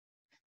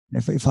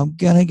if I'm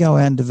going to go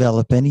out and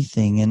develop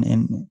anything,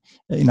 and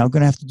I'm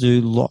going to have to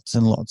do lots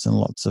and lots and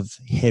lots of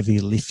heavy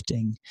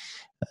lifting.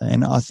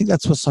 And I think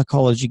that's what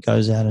psychology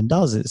goes out and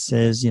does. It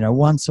says,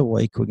 once a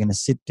week we're going to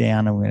sit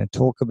down and we're going to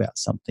talk about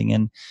something.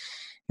 And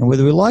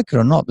whether we like it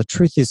or not, the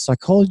truth is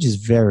psychology is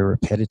very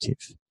repetitive.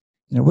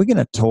 We're going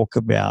to talk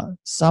about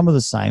some of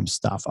the same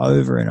stuff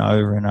over and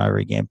over and over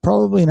again,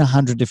 probably in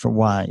 100 different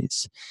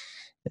ways,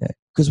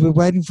 because we're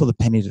waiting for the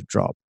penny to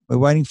drop. We're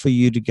waiting for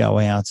you to go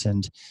out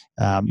and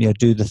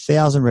do the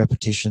 1,000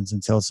 repetitions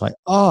until it's like,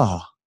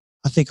 oh,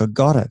 I think I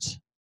got it.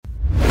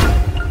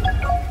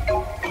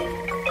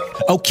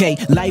 Okay,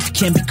 life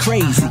can be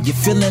crazy. You're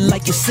feeling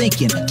like you're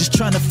sinking, just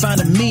trying to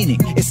find a meaning.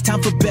 It's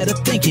time for better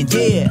thinking,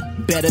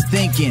 better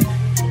thinking.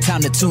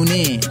 Time to tune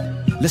in.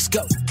 Let's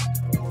go.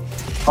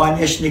 Hi,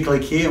 Nesh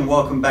Nikolic here, and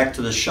welcome back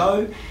to the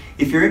show.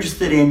 If you're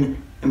interested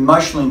in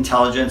emotional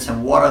intelligence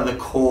and what are the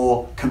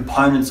core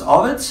components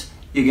of it,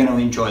 you're going to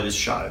enjoy this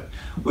show.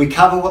 We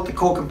cover what the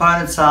core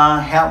components are,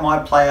 how it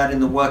might play out in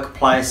the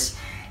workplace,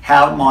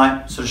 how it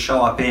might sort of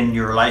show up in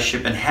your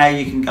relationship, and how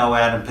you can go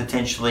out and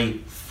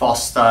potentially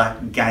foster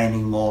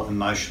gaining more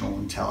emotional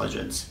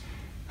intelligence.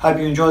 Hope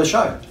you enjoy the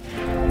show.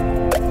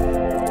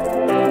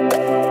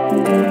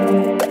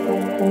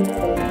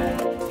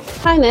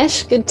 Hi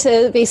Nesh, good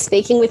to be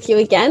speaking with you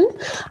again.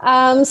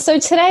 So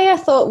today I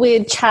thought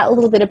we'd chat a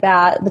little bit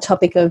about the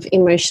topic of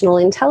emotional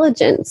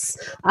intelligence.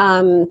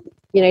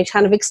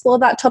 Kind of explore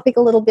that topic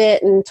a little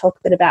bit and talk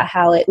a bit about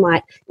how it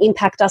might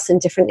impact us in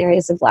different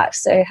areas of life.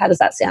 So how does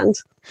that sound?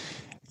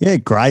 Yeah,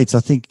 great. I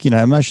think,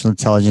 emotional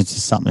intelligence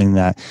is something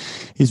that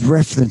is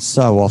referenced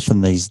so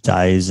often these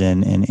days,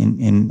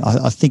 and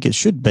I think it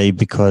should be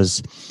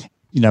because,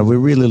 we're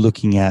really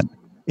looking at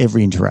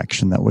every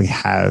interaction that we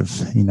have.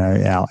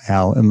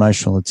 Our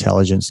emotional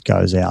intelligence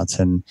goes out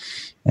and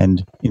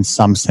in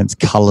some sense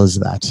colours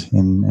that.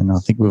 And I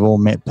think we've all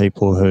met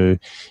people who,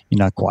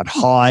 quite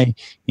high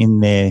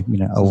in their,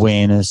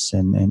 awareness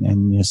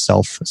and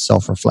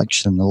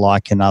self-reflection and the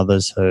like, and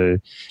others who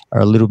are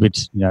a little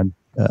bit,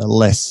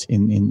 less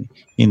in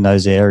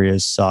those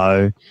areas.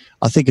 So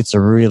I think it's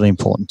a really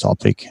important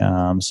topic.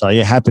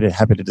 Happy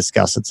to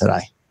discuss it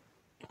today.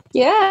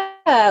 Yeah,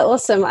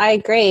 awesome. I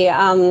agree.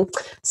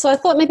 So I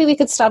thought maybe we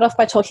could start off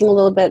by talking a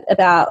little bit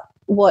about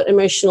what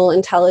emotional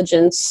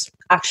intelligence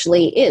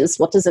actually is.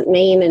 What does it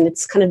mean? And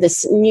it's kind of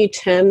this new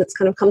term that's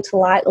kind of come to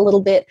light a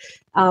little bit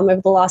over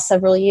the last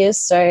several years.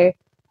 So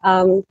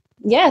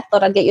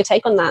thought I'd get your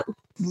take on that.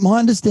 My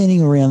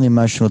understanding around the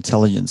emotional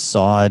intelligence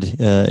side,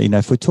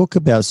 if we talk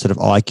about sort of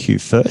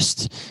IQ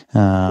first,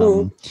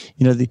 the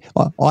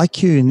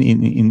IQ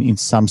in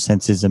some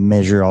sense is a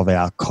measure of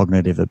our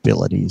cognitive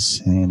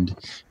abilities, and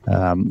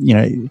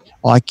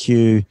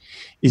IQ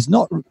is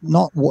not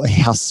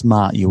how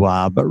smart you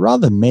are, but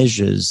rather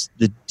measures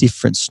the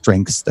different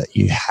strengths that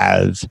you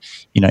have,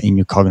 in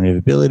your cognitive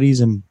abilities,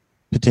 and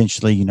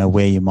potentially,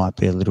 where you might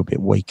be a little bit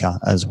weaker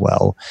as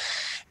well.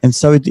 And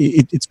so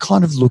it's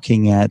kind of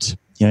looking at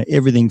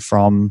everything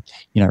from,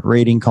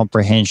 reading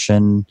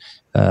comprehension,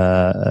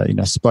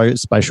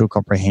 spatial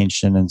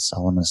comprehension, and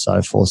so on and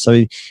so forth.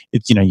 So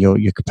it's,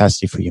 your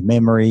capacity for your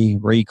memory,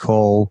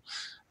 recall,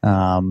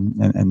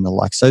 and the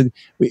like. So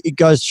it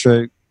goes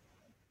through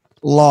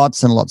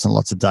lots and lots and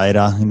lots of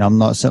data.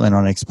 I'm certainly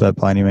not an expert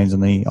by any means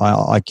in the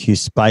IQ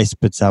space,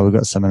 but we've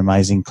got some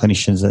amazing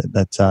clinicians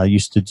that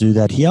used to do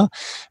that here.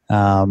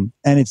 And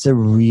it's a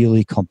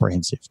really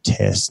comprehensive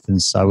test.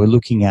 And so we're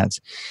looking at,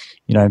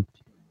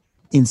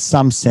 in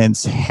some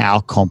sense,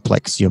 how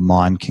complex your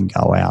mind can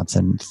go out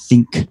and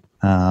think, in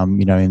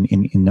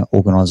the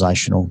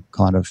organizational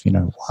kind of,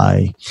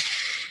 way.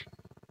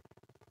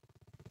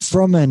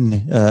 From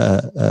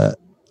an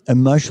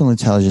emotional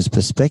intelligence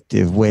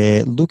perspective,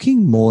 we're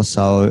looking more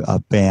so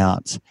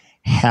about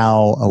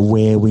how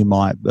aware we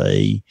might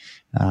be,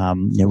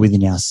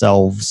 within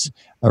ourselves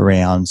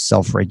around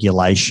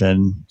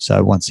self-regulation.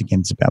 So once again,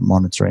 it's about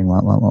monitoring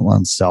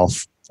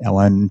oneself,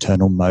 our own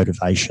internal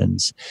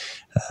motivations,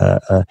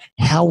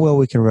 how well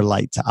we can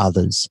relate to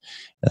others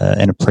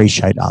and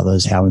appreciate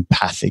others, how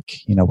empathic,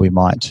 we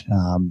might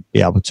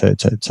be able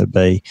to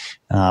be.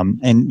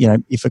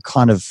 If it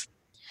kind of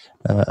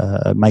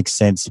makes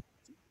sense,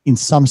 in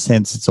some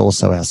sense, it's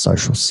also our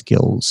social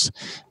skills.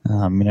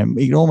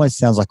 It almost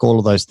sounds like all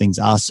of those things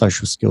are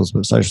social skills,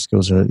 but social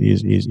skills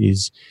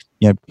is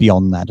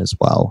beyond that as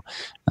well.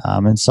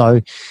 And so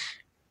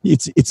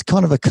it's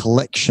kind of a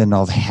collection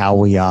of how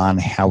we are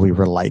and how we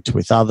relate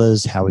with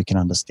others, how we can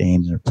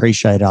understand and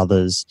appreciate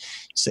others.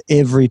 So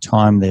every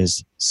time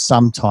there's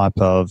some type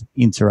of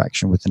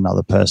interaction with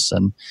another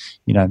person,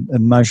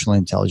 emotional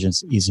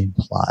intelligence is in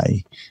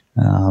play.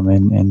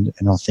 And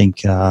I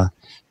think,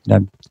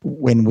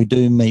 when we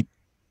do meet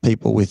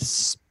people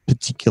with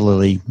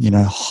particularly,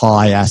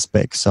 high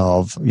aspects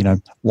of,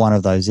 one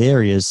of those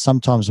areas,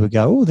 sometimes we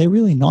go, oh, they're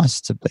really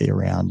nice to be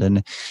around.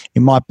 And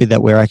it might be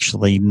that we're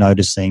actually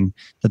noticing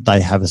that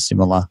they have a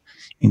similar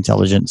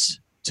intelligence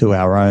to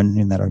our own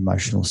in that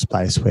emotional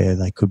space, where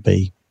they could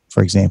be,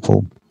 for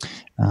example,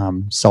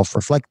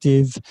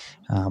 self-reflective,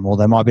 or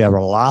they might be able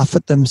to laugh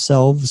at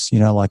themselves,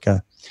 like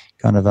a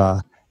kind of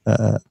a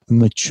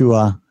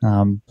mature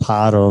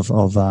part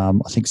of I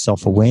think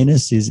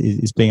self-awareness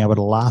is being able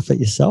to laugh at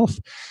yourself.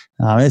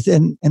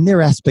 And there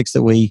are aspects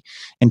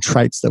and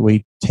traits that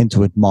we tend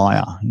to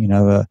admire.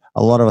 A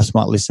lot of us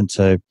might listen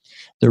to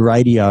the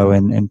radio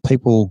and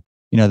people,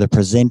 the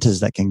presenters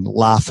that can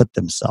laugh at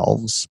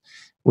themselves.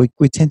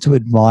 We tend to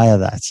admire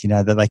that,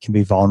 that they can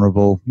be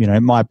vulnerable.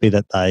 It might be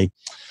that they,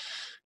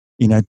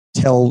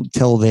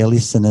 tell their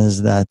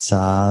listeners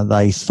that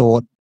they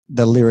thought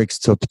the lyrics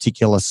to a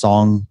particular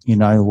song,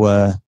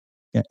 were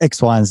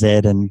X, Y, and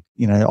Z, and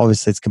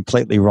obviously it's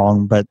completely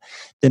wrong, but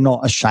they're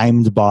not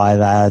ashamed by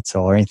that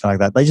or anything like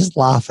that. They just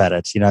laugh at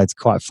it. It's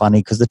quite funny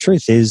because the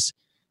truth is,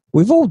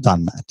 we've all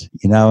done that.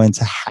 And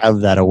to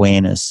have that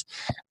awareness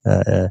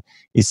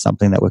is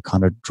something that we're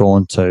kind of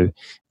drawn to,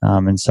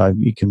 and so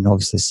you can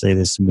obviously see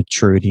there's some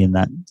maturity in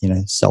that,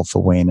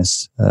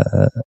 self-awareness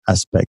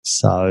aspect.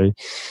 So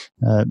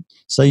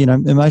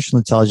emotional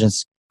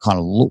intelligence kind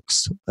of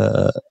looks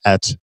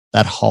at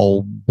that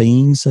whole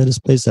being, so to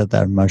speak, at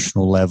that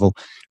emotional level,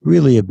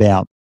 really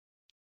about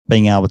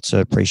being able to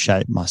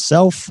appreciate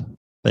myself,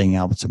 being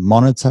able to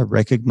monitor,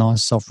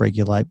 recognize,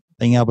 self-regulate,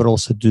 being able to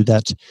also do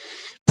that,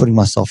 putting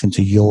myself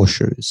into your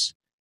shoes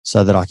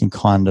so that I can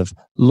kind of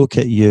look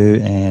at you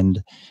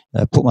and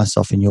put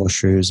myself in your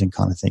shoes and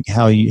kind of think,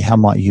 how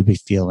might you be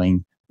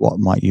feeling? What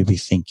might you be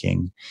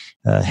thinking?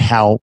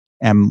 How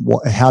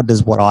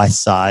does what I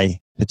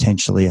say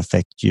potentially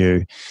affect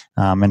you?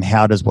 And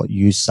how does what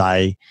you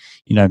say,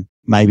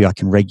 maybe I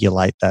can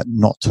regulate that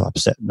not to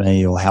upset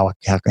me, or how I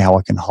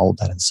can hold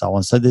that, and so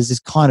on. So there's this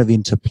kind of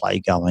interplay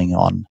going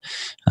on.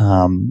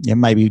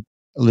 Maybe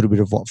a little bit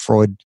of what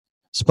Freud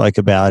spoke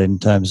about in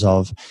terms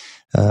of,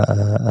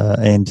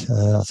 and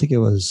I think it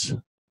was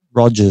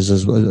Rogers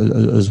as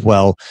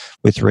well,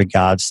 with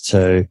regards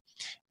to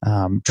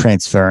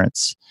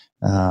transference.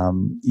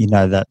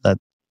 That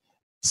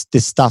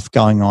there's stuff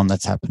going on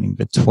that's happening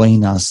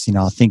between us.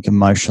 I think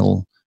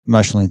emotional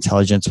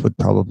intelligence would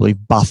probably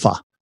buffer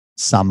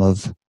some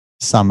of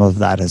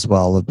that as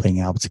well, of being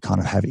able to kind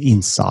of have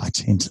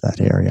insight into that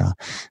area.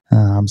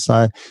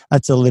 So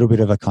that's a little bit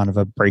of a kind of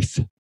a brief,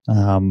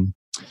 I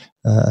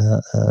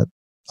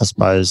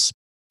suppose,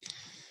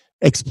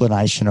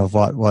 explanation of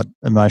what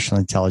emotional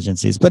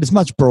intelligence is, but it's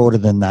much broader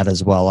than that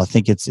as well. I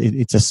think it's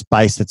a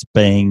space that's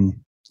being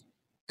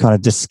kind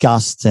of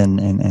discussed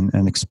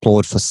and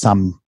explored for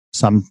some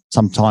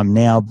time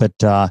now, but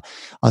I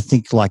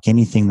think, like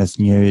anything that's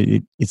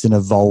new, it's an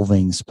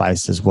evolving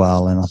space as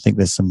well. And I think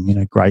there's some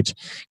great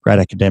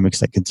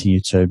academics that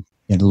continue to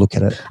look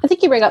at it. I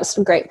think you bring up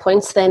some great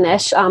points there,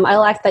 Nesh. I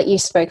like that you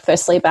spoke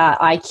firstly about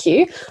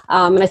IQ,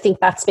 and I think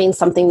that's been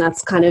something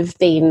that's kind of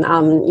been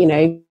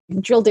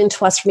drilled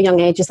into us from a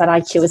young age, is that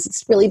IQ is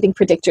this really big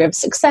predictor of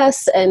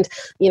success and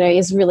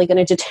is really going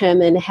to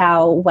determine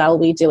how well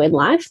we do in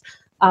life.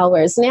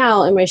 Whereas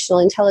now emotional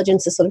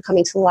intelligence is sort of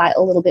coming to light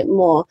a little bit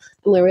more,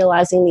 and we're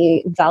realizing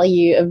the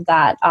value of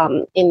that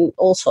in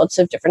all sorts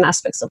of different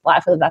aspects of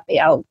life, whether that be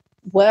our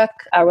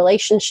work, our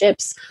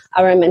relationships,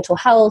 our own mental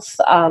health,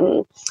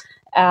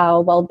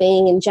 our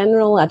well-being in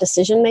general, our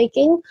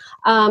decision-making.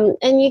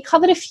 And you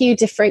covered a few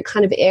different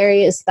kind of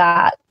areas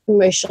that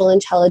emotional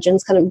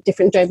intelligence, kind of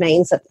different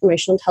domains that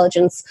emotional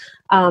intelligence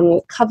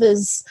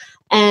covers.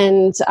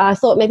 And I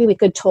thought maybe we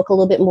could talk a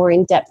little bit more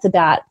in depth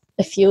about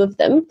a few of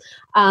them.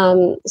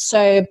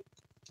 So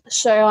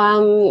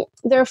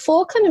there are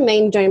four kind of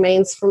main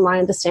domains, from my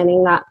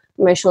understanding, that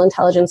emotional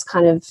intelligence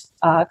kind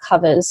of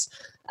covers,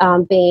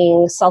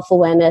 being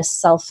self-awareness,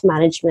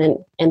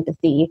 self-management,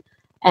 empathy,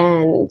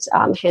 and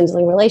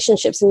handling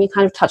relationships. And you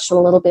kind of touched on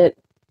a little bit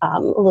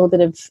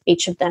of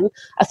each of them.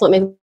 I thought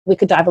maybe we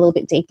could dive a little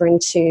bit deeper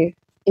into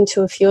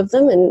a few of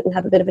them and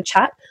have a bit of a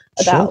chat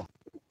about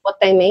what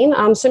they mean.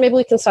 So maybe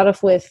we can start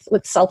off with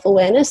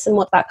self-awareness and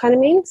what that kind of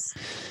means.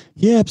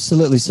 Yeah,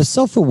 absolutely. So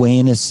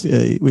self-awareness,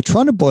 we're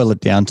trying to boil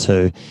it down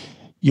to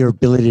your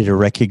ability to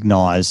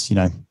recognize,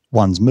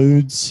 one's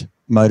moods,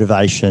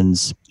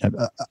 motivations,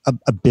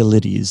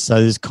 abilities.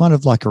 So there's kind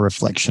of like a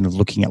reflection of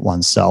looking at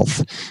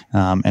oneself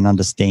and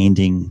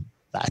understanding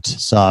that.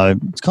 So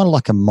it's kind of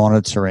like a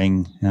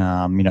monitoring,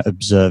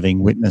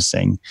 observing,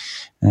 witnessing.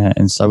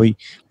 And so we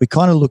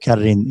kind of look at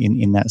it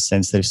in that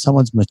sense, that if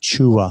someone's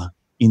mature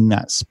in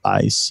that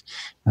space,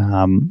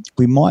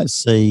 we might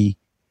see,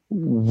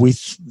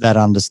 with that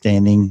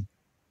understanding,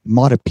 it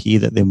might appear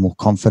that they're more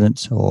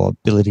confident, or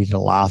ability to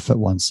laugh at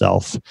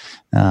oneself,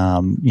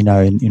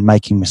 in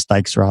making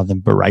mistakes rather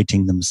than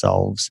berating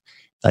themselves.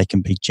 They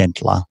can be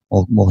gentler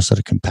or more sort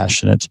of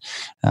compassionate,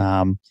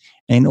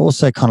 and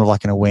also kind of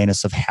like an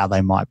awareness of how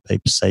they might be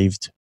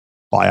perceived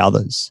by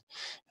others.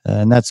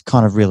 And that's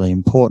kind of really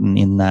important,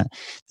 in that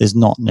there's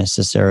not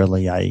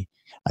necessarily a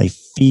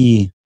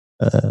fear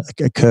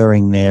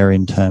occurring there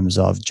in terms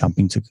of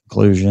jumping to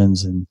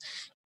conclusions and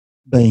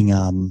being,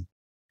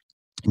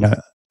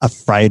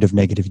 afraid of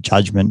negative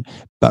judgment,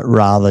 but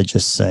rather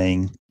just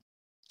seeing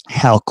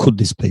how could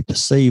this be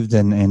perceived.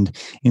 And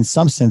in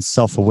some sense,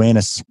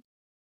 self-awareness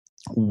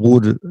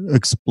would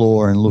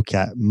explore and look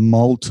at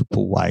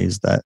multiple ways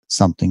that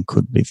something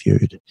could be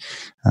viewed.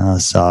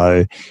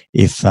 So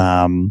if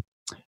I'm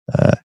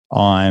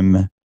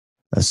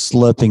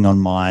slurping on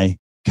my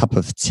cup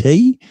of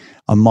tea,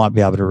 I might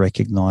be able to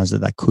recognize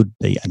that that could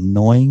be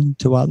annoying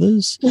to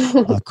others.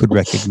 I could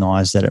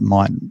recognize that it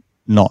might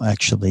not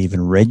actually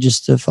even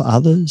register for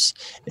others.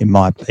 It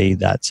might be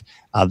that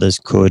others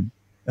could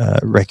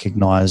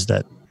recognize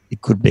that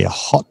it could be a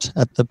hot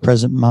at the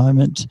present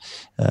moment.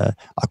 I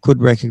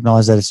could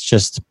recognize that it's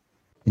just,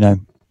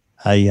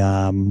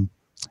 a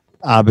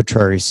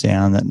arbitrary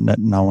sound that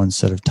no one's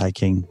sort of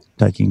taking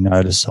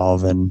notice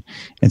of, and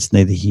it's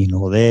neither here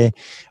nor there.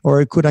 Or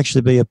it could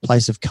actually be a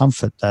place of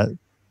comfort that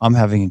I'm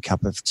having a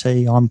cup of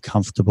tea, I'm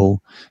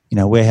comfortable,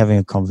 we're having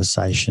a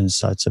conversation,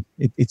 so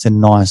it's a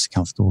nice,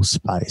 comfortable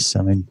space.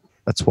 I mean,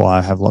 that's why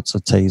I have lots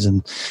of teas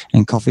and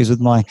coffees with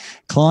my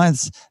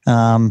clients.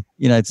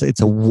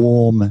 It's a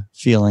warm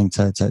feeling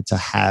to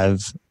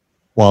have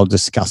while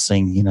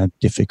discussing,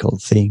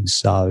 difficult things.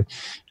 So,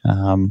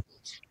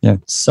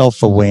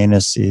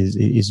 self-awareness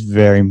is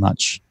very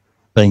much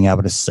being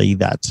able to see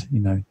that,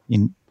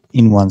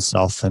 in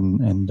oneself,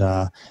 and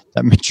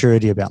that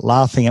maturity about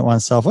laughing at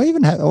oneself, or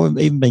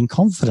even being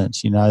confident,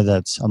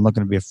 that I'm not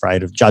going to be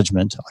afraid of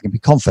judgment. I can be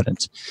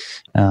confident,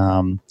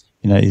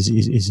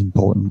 is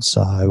important.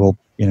 So,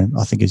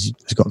 I think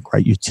it's got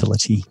great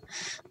utility.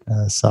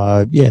 That's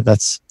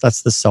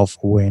the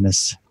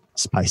self-awareness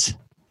space.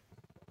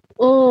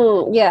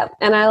 Yeah,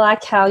 and I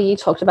like how you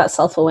talked about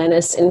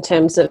self-awareness in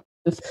terms of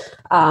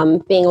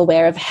being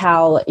aware of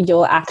how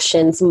your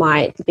actions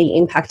might be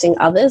impacting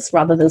others,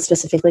 rather than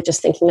specifically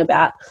just thinking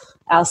about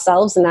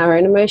ourselves and our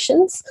own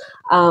emotions,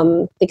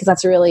 because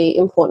that's a really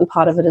important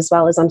part of it as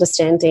well, is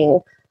understanding,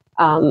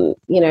 kind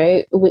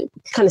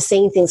of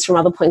seeing things from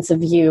other points of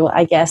view,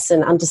 I guess,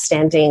 and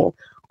understanding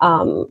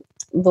the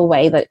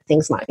way that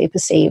things might be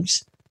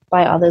perceived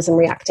by others and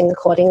reacting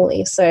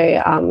accordingly.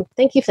 So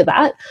thank you for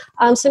that.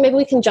 So maybe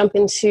we can jump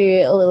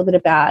into a little bit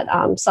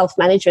about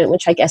self-management,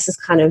 which I guess is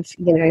kind of,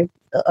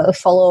 a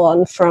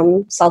follow-on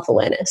from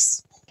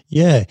self-awareness.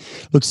 Yeah.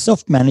 Look,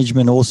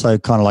 self-management, also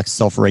kind of like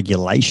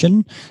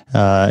self-regulation,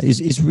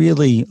 is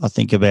really, I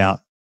think, about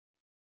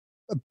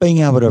being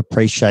able to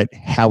appreciate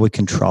how we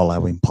control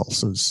our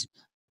impulses.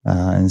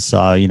 And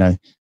so,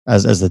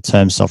 as the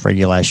term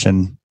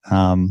self-regulation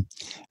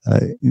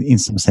in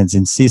some sense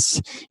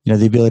insists,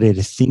 the ability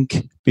to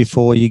think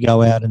before you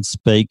go out and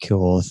speak,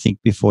 or think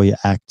before you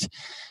act,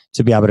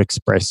 to be able to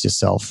express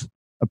yourself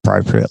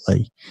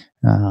appropriately.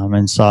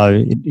 And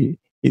so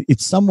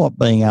it's somewhat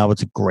being able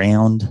to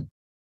ground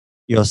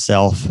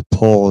yourself,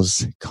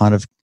 pause, kind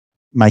of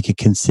make a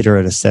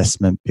considerate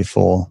assessment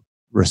before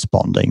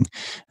responding.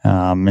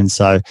 And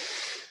so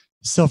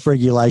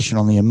self-regulation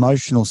on the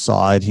emotional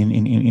side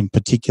in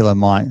particular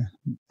might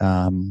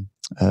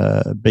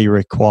be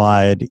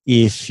required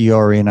if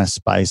you're in a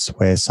space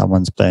where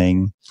someone's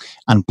being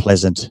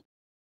unpleasant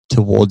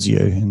towards you,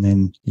 and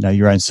then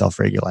your own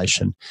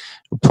self-regulation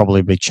will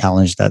probably be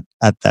challenged at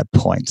that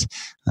point.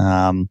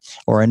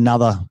 Or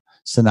another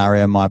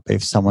scenario might be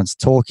if someone's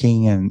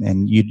talking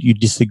and you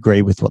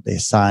disagree with what they're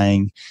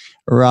saying,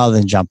 rather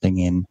than jumping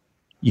in,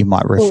 you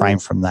might refrain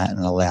from that and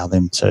allow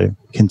them to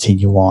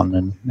continue on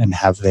and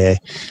have their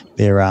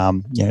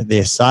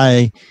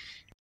say,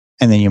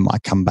 and then you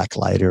might come back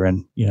later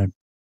and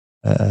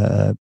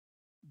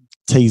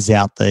tease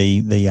out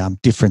the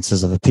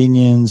differences of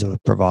opinions, or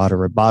provide a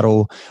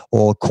rebuttal,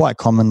 or quite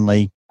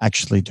commonly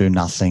actually do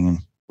nothing and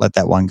let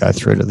that one go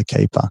through to the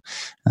keeper.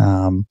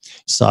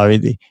 So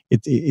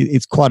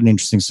it's quite an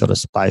interesting sort of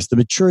space. The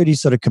maturity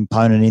sort of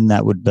component in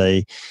that would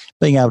be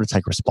being able to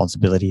take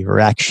responsibility of your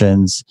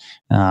actions,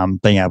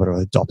 being able to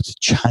adopt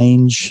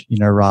change,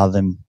 rather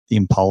than the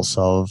impulse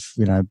of,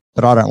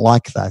 but I don't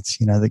like that,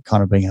 that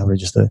kind of being able to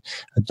just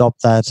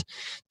adopt that,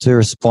 to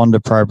respond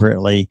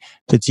appropriately,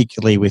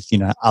 particularly with,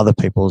 other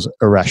people's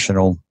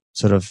irrational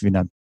sort of,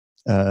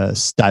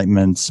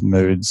 statements,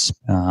 moods,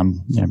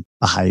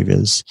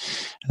 behaviors.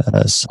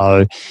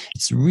 So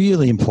it's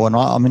really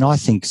important. I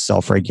think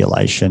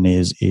self-regulation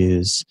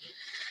is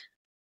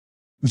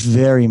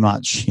very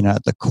much,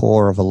 at the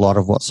core of a lot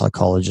of what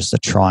psychologists are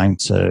trying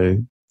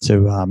to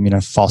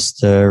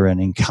foster and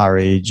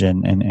encourage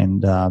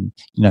and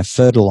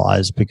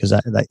fertilize, because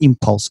that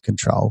impulse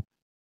control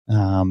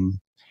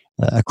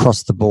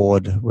across the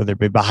board, whether it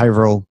be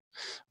behavioral,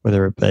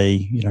 whether it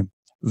be,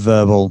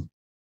 verbal,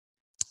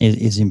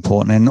 is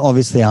important. And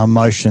obviously our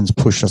emotions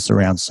push us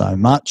around so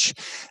much,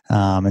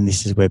 and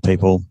this is where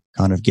people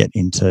kind of get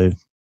into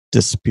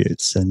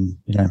disputes. And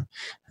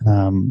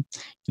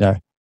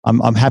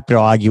I'm happy to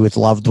argue with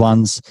loved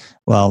ones.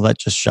 Well, that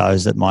just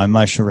shows that my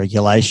emotional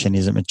regulation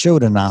isn't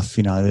matured enough.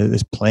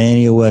 There's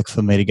plenty of work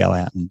for me to go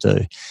out and do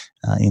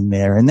in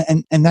there,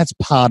 and that's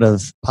part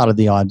of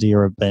the idea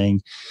of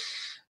being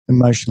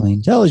emotionally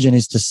intelligent,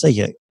 is to see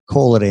it,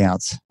 call it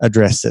out,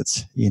 address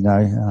it.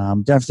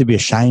 Don't have to be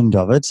ashamed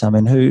of it. I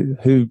mean,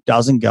 who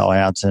doesn't go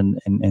out and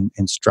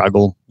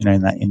struggle,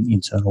 in that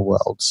internal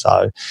world?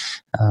 So,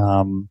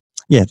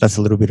 that's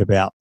a little bit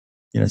about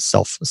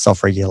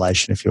self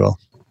regulation, if you will.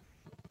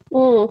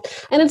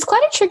 And it's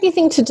quite a tricky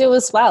thing to do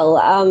as well.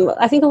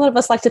 I think a lot of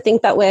us like to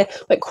think that we're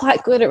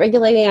quite good at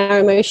regulating our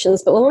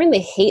emotions, but when we're in the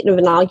heat of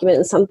an argument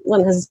and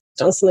someone has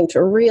done something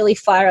to really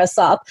fire us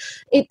up,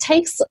 it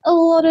takes a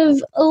lot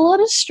of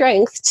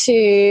strength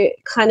to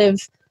kind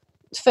of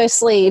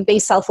firstly be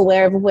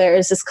self-aware of where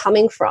is this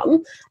coming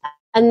from,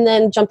 and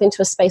then jump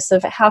into a space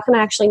of how can I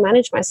actually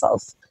manage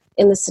myself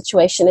in this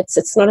situation.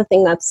 It's not a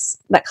thing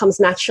that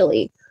comes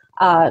naturally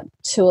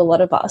to a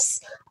lot of us.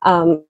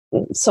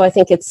 So I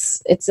think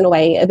it's in a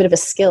way a bit of a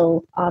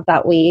skill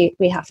that we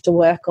have to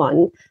work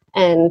on,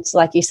 and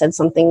like you said,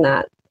 something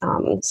that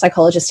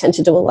psychologists tend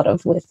to do a lot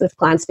of with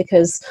clients,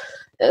 because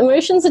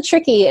emotions are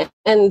tricky,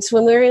 and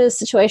when we're in a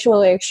situation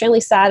where we're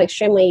extremely sad,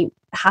 extremely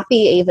happy,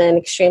 even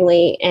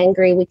extremely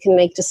angry, we can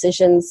make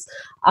decisions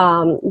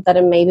that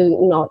are maybe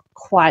not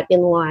quite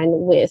in line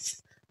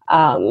with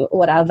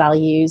what our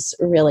values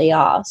really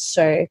are.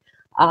 So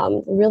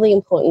really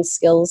important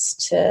skills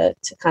to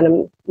kind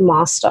of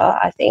master,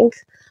 I think.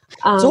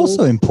 It's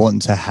also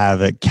important to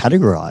have it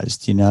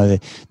categorized,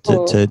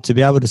 to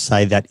be able to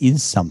say that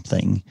is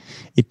something.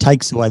 It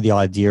takes away the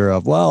idea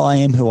of, well, I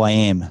am who I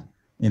am.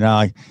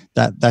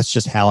 That's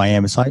just how I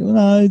am. It's like,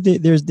 no,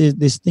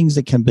 there's things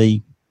that can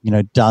be,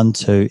 done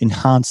to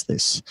enhance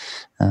this.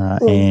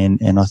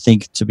 And I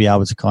think to be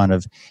able to kind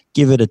of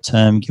give it a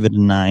term, give it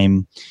a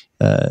name,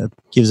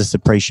 gives us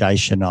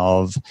appreciation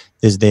of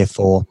there's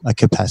therefore a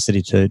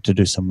capacity to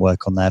do some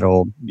work on that,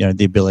 or,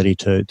 the ability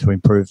to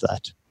improve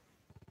that.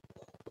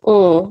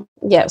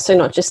 Yeah, so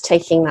not just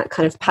taking that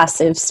kind of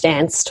passive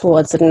stance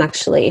towards it and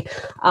actually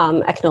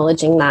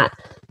acknowledging that,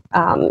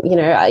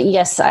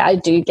 yes, I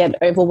do get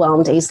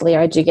overwhelmed easily, or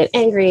I do get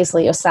angry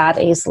easily or sad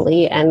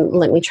easily, and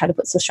let me try to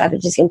put some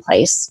strategies in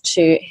place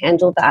to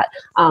handle that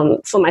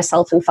for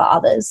myself and for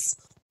others.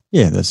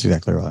 Yeah, that's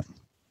exactly right.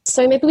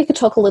 So maybe we could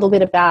talk a little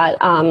bit about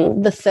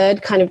the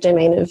third kind of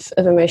domain of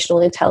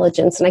emotional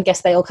intelligence, and I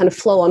guess they all kind of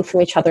flow on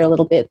from each other a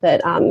little bit,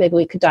 but maybe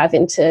we could dive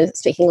into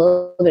speaking a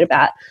little bit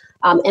about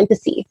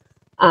empathy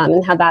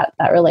and how that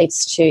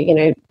relates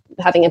to,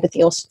 having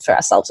empathy also for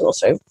ourselves and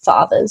also for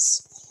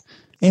others.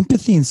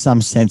 Empathy, in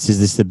some sense, is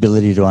this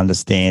ability to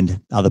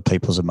understand other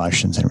people's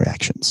emotions and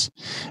reactions.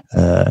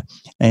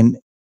 And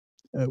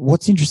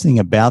what's interesting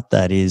about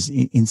that is,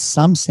 in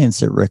some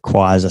sense, it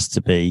requires us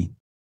to be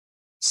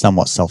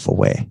somewhat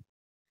self-aware.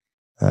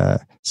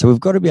 So we've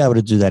got to be able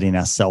to do that in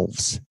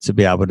ourselves to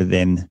be able to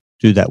then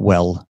do that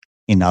well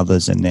in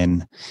others. And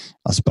then,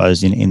 I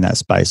suppose, in that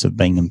space of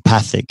being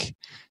empathic,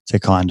 to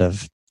kind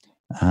of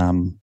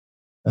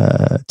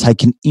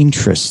take an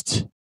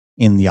interest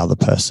in the other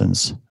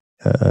person's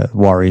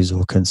worries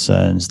or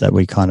concerns, that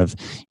we kind of,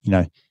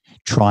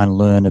 try and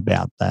learn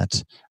about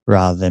that,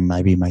 rather than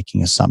maybe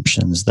making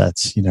assumptions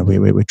that,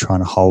 we're trying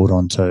to hold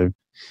on to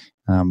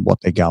what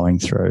they're going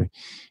through.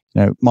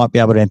 Might be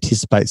able to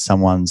anticipate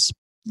someone's,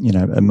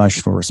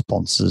 emotional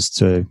responses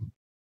to,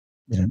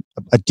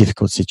 a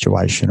difficult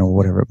situation or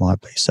whatever it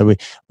might be. So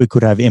we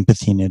could have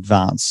empathy in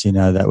advance,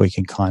 that we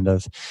can kind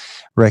of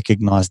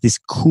recognize this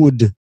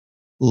could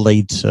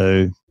lead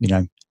to,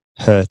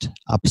 hurt,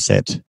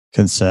 upset,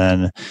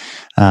 concern,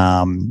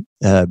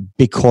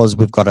 because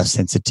we've got a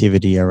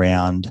sensitivity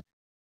around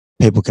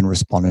people can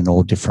respond in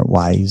all different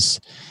ways,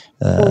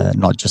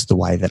 not just the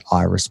way that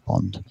I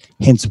respond.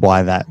 Hence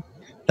why that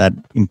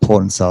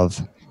importance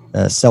of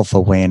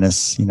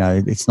self-awareness,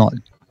 it's not,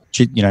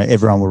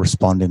 everyone will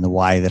respond in the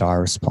way that I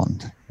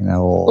respond,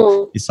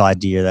 or this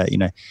idea that,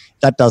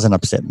 that doesn't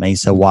upset me,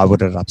 so why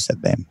would it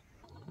upset them?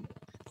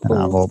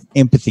 Or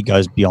empathy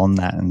goes beyond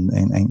that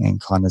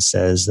and kind of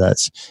says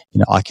that,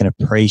 I can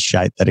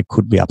appreciate that it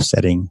could be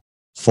upsetting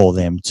for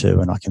them too,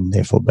 and I can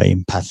therefore be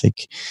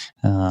empathic.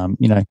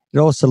 It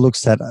also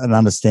looks at an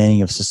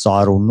understanding of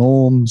societal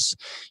norms,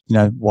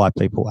 why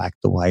people act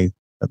the way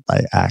that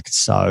they act.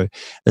 So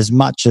as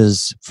much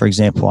as, for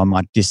example, I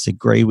might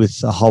disagree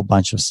with a whole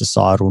bunch of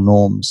societal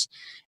norms,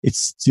 it's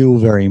still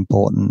very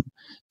important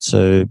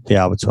to be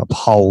able to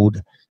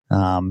uphold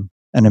an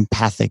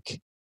empathic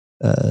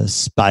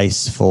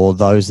space for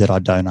those that I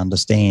don't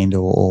understand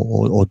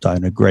or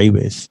don't agree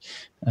with.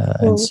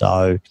 And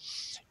so,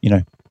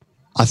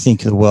 I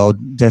think the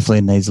world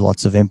definitely needs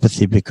lots of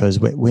empathy, because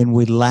when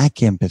we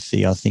lack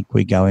empathy, I think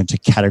we go into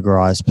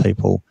categorize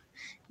people,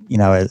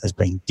 as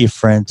being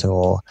different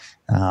or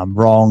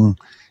wrong.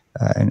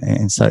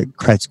 And so it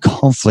creates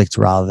conflict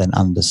rather than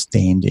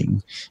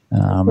understanding.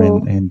 I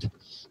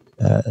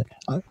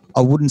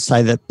wouldn't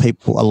say that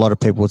a lot of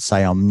people would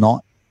say I'm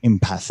not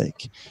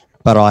empathic,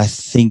 but I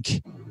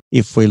think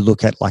if we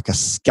look at like a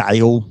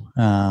scale,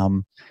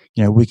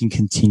 we can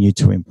continue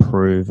to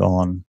improve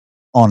on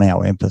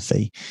our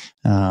empathy.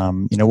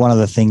 One of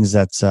the things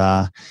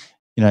that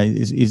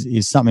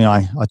is something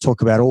I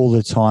talk about all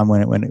the time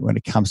when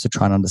it comes to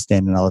trying to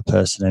understand another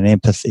person and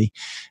empathy.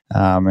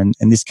 And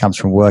this comes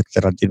from work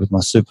that I did with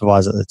my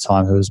supervisor at the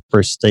time, who was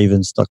Bruce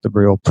Stevens,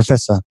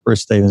 Professor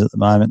Bruce Stevens at the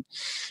moment.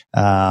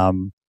 I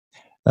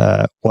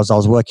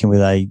was working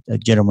with a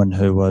gentleman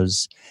who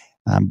was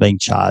being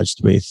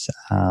charged with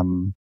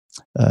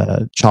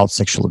child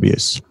sexual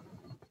abuse.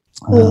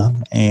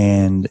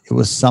 And it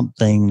was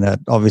something that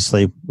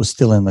obviously was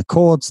still in the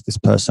courts. This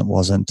person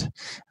wasn't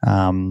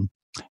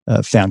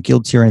found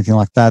guilty or anything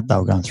like that. They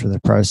were going through the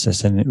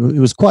process, and it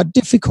was quite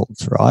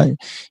difficult, right?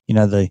 You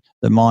know, the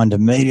mind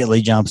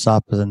immediately jumps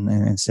up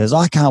and says,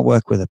 I can't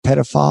work with a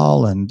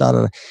pedophile, and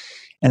da-da-da.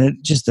 And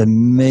it just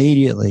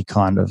immediately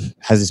kind of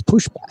has this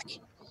pushback.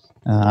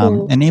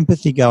 And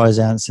empathy goes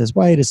out and says,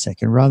 wait a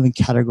second, rather than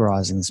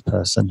categorizing this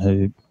person who,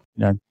 you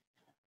know,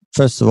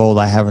 first of all,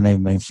 they haven't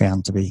even been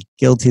found to be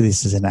guilty.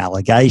 This is an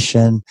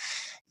allegation.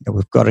 You know,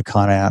 we've got to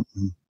kind of out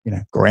and, you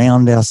know,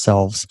 ground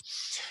ourselves.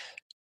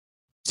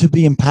 To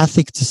be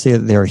empathic, to see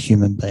that they're a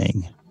human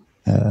being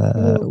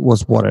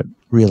was what it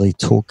really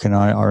took. And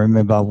I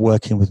remember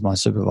working with my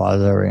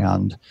supervisor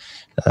around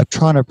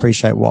trying to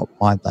appreciate what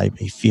might they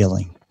be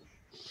feeling.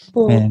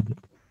 And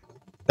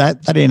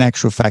that in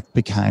actual fact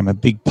became a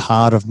big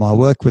part of my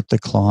work with the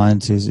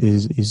clients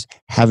is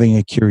having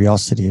a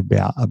curiosity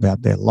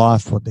about their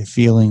life, what they're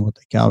feeling, what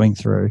they're going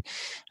through.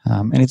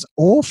 And it's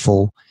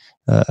awful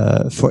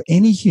for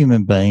any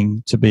human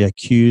being to be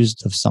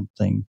accused of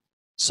something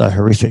so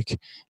horrific,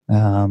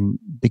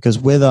 because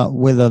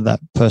whether that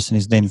person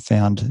is then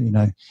found, you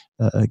know,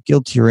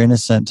 guilty or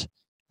innocent,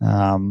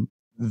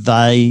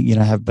 they, you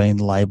know, have been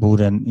labelled,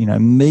 and, you know,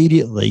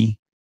 immediately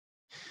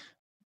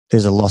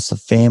there's a loss of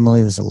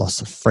family, there's a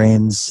loss of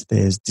friends,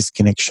 there's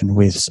disconnection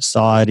with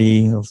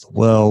society, of the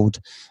world.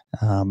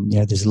 You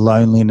know, there's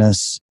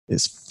loneliness,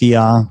 there's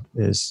fear,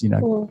 there's, you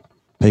know,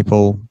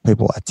 people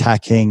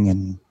attacking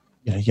and,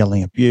 you know,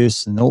 yelling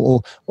abuse and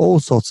all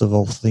sorts of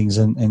awful things,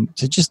 and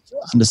to just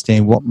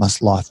understand what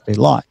must life be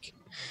like.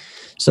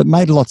 So it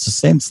made lots of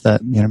sense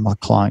that, you know, my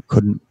client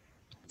couldn't,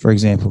 for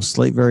example,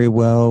 sleep very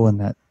well, and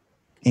that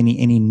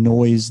any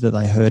noise that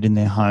they heard in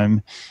their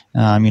home,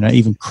 you know,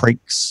 even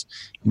creaks,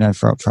 you know,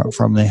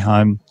 from their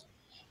home,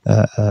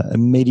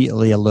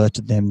 immediately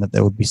alerted them that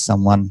there would be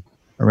someone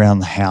around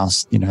the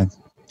house, you know,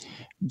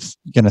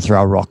 going to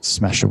throw a rock to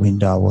smash a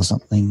window or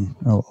something,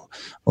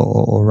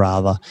 or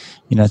rather,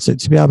 you know,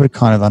 to be able to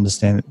kind of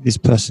understand that this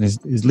person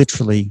is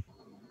literally,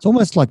 it's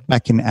almost like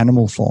back in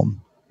animal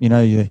form. You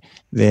know,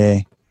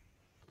 they're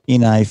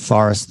in a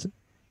forest,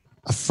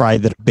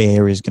 afraid that a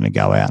bear is going to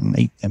go out and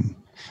eat them.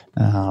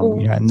 You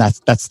know, and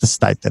that's the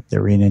state that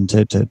they're in, and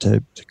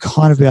to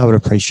kind of be able to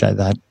appreciate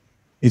that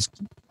is,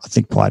 I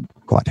think,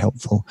 quite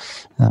helpful.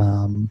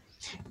 Now,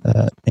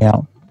 you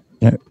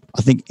know,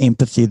 I think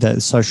empathy,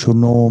 the social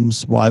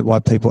norms, why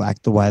people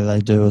act the way they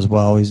do as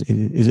well,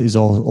 is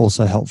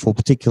also helpful,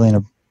 particularly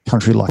in a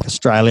country like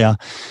Australia,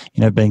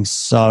 you know, being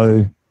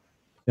so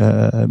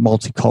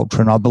multicultural.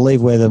 And I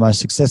believe we're the most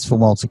successful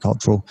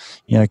multicultural,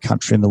 you know,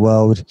 country in the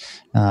world.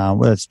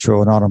 Whether it's true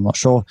or not, I'm not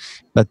sure,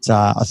 but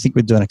I think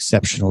we do an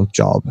exceptional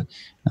job.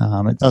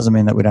 It doesn't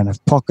mean that we don't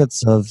have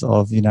pockets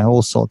of you know,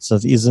 all sorts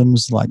of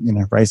isms like, you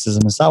know,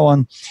 racism and so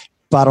on.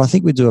 But I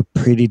think we do it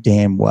pretty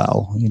damn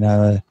well. You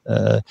know,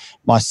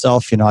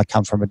 myself, you know, I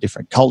come from a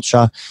different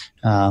culture,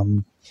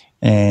 and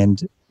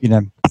you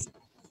know,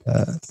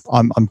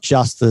 I'm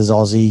just as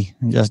Aussie,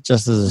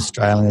 just as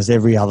Australian as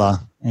every other,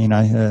 you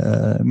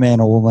know, man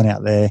or woman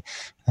out there.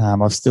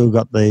 I've still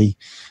got the,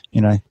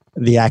 you know,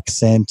 the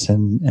accent,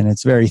 and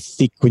it's very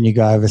thick when you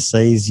go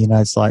overseas. You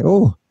know, it's like,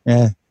 oh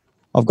yeah,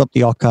 I've got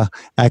the Ocker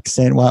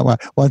accent.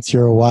 Once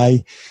you're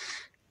away,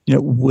 you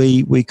know,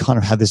 we kind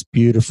of have this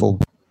beautiful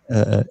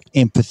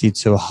empathy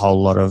to a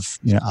whole lot of,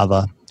 you know,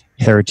 other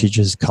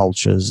heritages,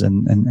 cultures,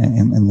 and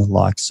the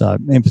like. So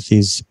empathy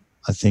is,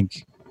 I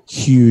think,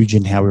 huge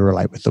in how we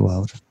relate with the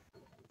world.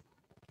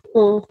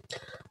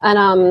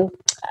 And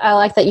I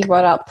like that you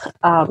brought up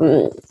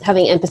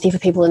having empathy for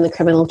people in the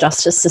criminal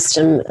justice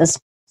system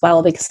as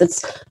well, because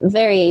it's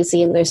very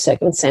easy in those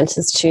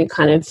circumstances to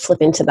kind of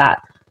flip into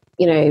that,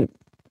 you know,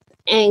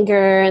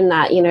 anger and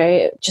that, you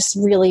know, just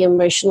really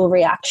emotional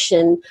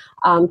reaction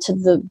to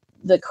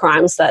the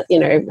crimes that, you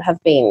know,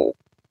 have been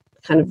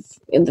kind of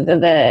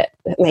that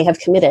may have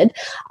committed.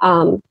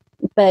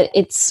 But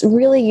it's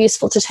really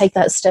useful to take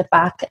that step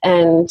back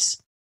and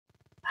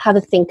have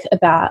a think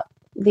about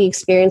the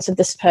experience of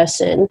this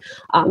person,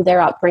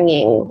 their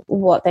upbringing,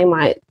 what they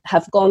might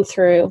have gone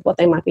through, what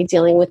they might be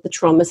dealing with, the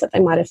traumas that they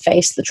might have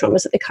faced, the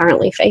traumas that they're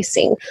currently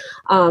facing.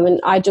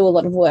 And I do a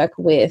lot of work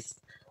with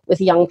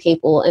young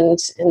people, and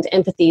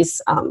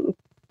empathy's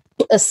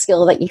a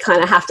skill that you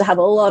kind of have to have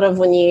a lot of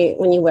when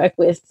you work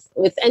with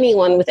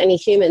anyone, with any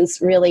humans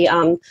really,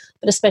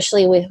 but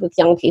especially with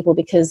young people,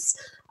 because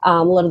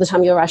a lot of the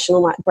time your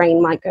rational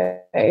brain might go,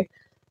 you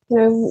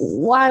know,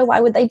 why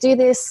would they do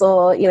this,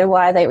 or, you know,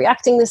 why are they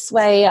reacting this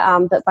way?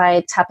 But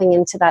by tapping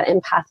into that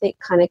empathic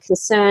kind of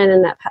concern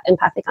and that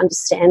empathic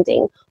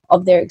understanding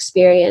of their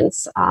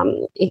experience,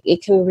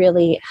 it can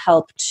really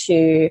help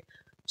to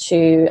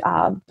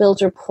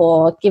build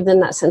rapport, give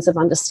them that sense of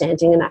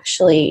understanding, and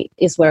actually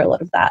is where a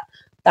lot of that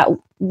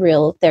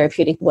real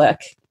therapeutic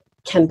work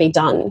can be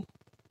done.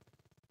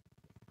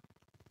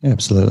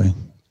 Absolutely.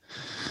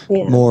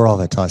 Yeah. More of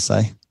it, I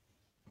say.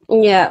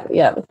 Yeah,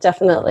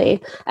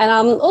 definitely. And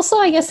also,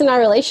 I guess, in our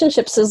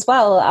relationships as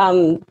well,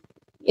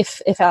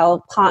 if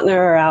our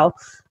partner or our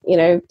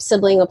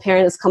sibling or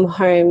parent has come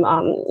home,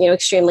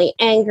 extremely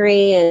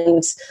angry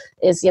and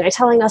is,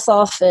 telling us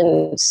off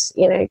and,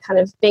 kind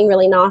of being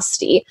really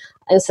nasty,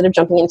 instead of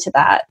jumping into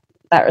that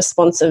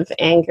response of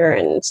anger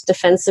and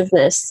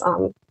defensiveness,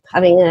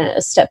 having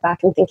a step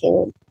back and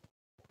thinking,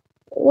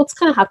 what's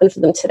kind of happened for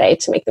them today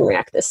to make them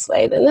react this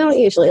way? They don't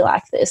usually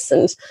like this,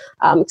 and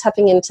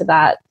tapping into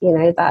that,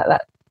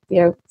 that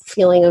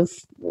feeling of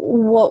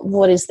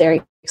what is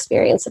their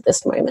experience at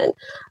this moment.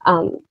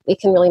 It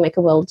can really make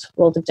a world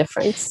of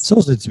difference. It's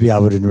also to be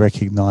able to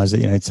recognise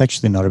that it's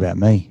actually not about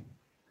me,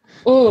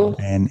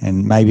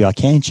 and maybe I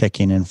can check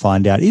in and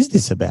find out, is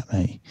this about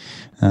me?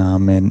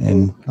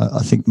 And I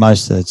think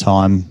most of the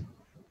time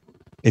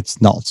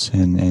it's not,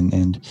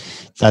 and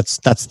that's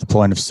the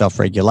point of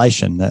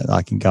self-regulation, that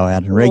I can go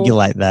out and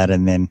regulate that,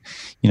 and then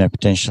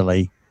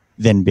potentially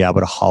then be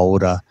able to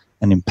hold an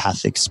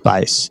empathic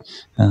space,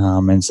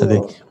 and so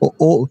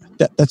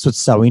that's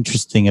what's so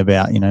interesting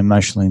about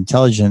emotional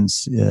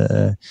intelligence.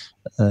 The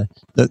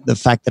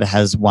fact that it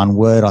has one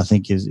word, I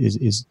think,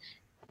 is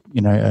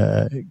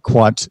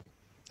quite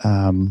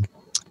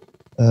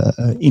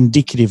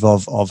indicative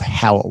of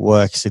how it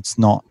works. It's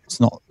not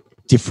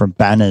different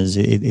banners.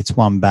 It's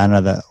one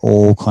banner that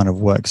all kind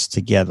of works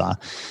together,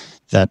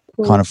 that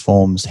kind of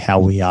forms how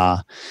we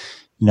are,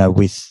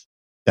 with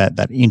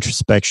that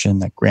introspection,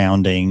 that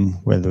grounding,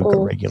 whether we've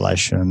got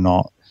regulation or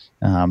not,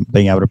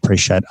 being able to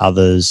appreciate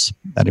others,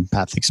 that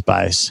empathic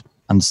space,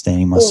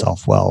 understanding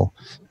myself well,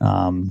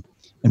 and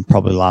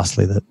probably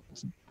lastly, that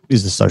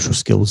is the social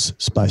skills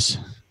space.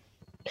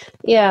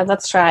 Yeah,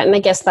 that's right. And I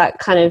guess that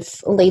kind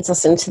of leads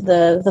us into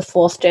the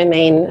fourth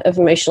domain of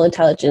emotional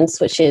intelligence,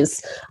 which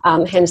is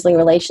handling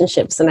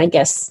relationships. And I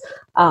guess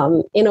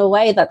in a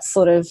way that's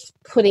sort of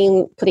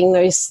putting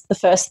the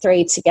first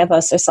three together,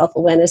 so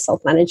self-awareness,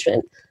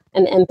 self-management,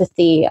 and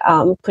empathy,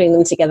 putting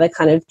them together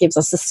kind of gives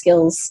us the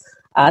skills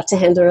to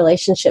handle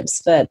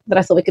relationships. But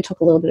I thought we could talk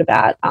a little bit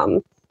about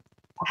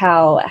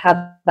how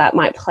that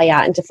might play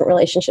out in different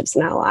relationships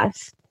in our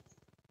life.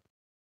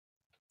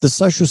 The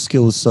social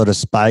skills sort of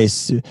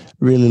space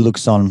really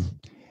looks on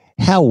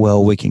how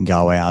well we can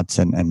go out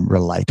and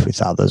relate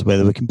with others,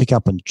 whether we can pick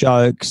up on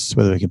jokes,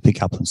 whether we can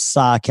pick up on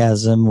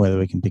sarcasm, whether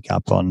we can pick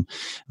up on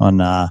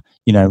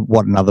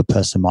what another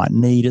person might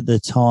need at the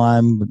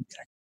time,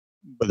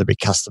 whether it be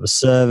customer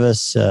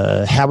service,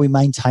 how we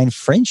maintain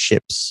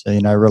friendships,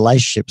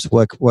 relationships,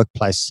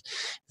 workplace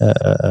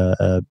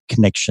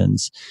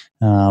connections.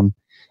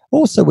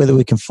 Also, whether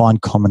we can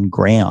find common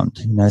ground.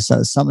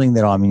 So something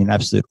that I'm in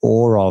absolute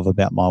awe of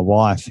about my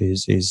wife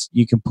is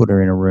you can put her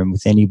in a room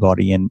with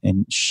anybody,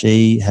 and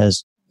she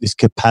has this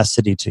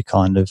capacity to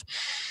kind of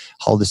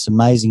hold this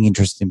amazing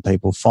interest in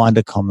people, find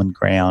a common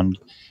ground,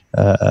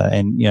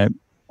 and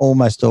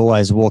almost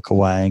always walk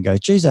away and go,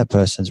 geez, that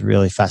person's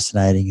really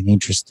fascinating and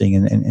interesting,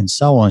 and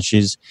so on.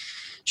 She's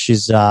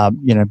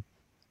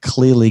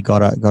clearly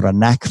got a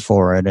knack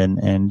for it,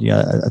 and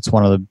that's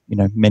one of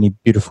the many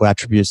beautiful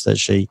attributes that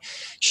she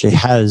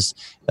has.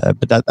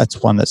 But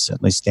that's one that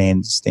certainly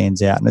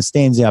stands out, and it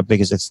stands out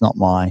because it's not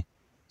my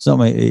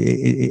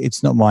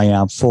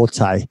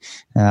forte.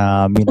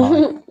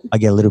 I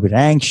get a little bit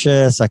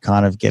anxious. I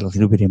kind of get a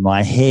little bit in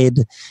my head.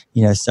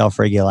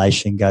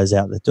 Self-regulation goes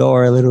out the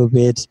door a little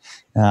bit.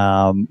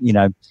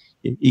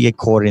 You get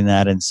caught in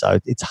that, and so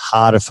it's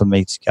harder for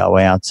me to go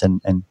out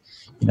and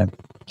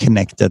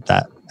connect at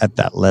that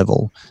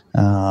level.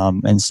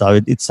 And so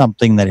it's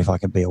something that if I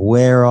can be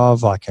aware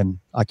of, I can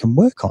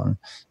work on.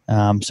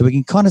 So we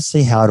can kind of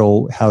see how it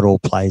all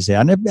plays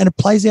out, and it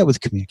plays out with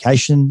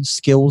communication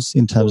skills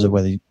in terms of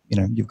whether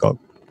you've got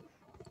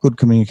good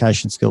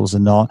communication skills or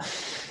not.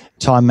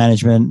 Time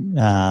management,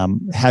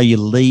 how you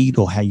lead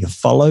or how you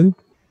follow,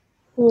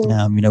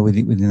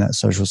 within that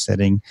social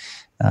setting.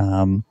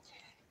 Can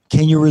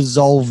you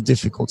resolve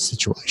difficult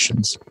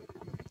situations?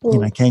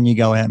 Can you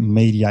go out and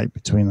mediate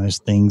between those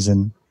things?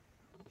 And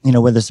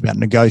whether it's about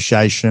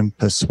negotiation,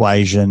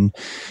 persuasion,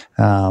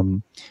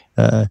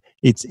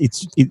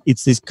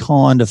 it's this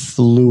kind of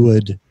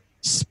fluid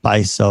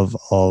space of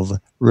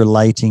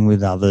relating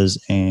with others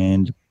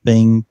and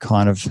being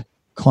kind of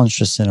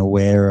conscious and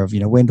aware of,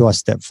 when do I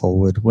step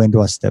forward? When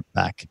do I step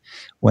back?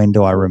 When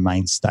do I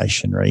remain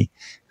stationary?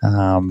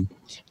 And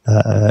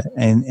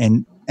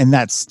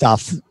that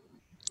stuff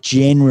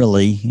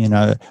generally,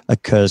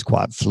 occurs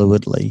quite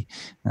fluidly.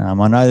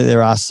 I know that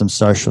there are some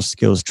social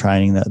skills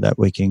training that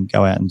we can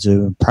go out and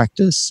do and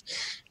practice,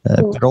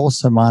 but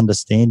also my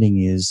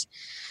understanding is,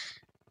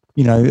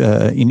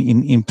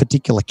 in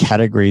particular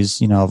categories,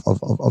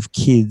 of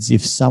kids,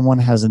 if someone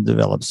hasn't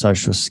developed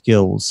social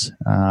skills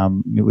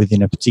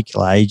within a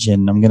particular age,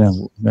 and I'm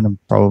going to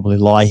probably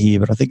lie here,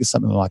 but I think it's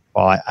something like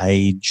by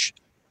age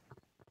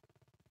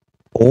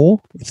 4,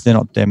 if they're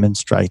not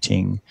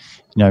demonstrating,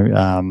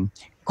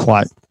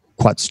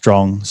 quite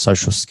strong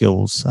social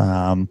skills,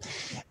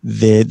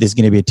 there's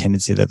going to be a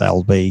tendency that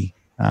they'll be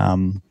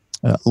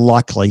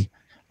likely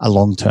a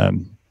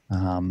long-term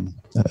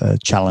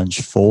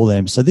challenge for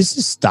them. So this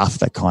is stuff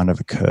that kind of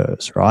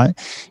occurs, right?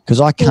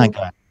 Because I can't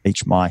go and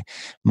teach my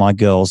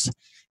girls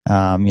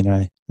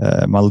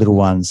my little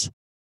ones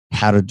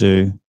how to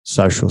do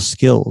social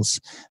skills.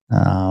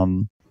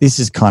 This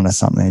is kind of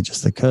something that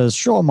just occurs.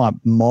 Sure, I might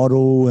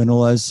model and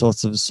all those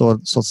sorts of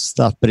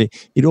stuff, but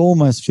it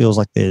almost feels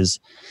like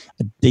there's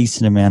a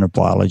decent amount of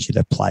biology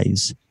that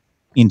plays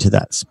into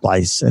that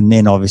space. And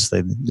then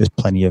obviously there's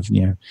plenty of,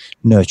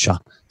 nurture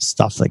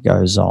stuff that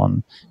goes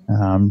on.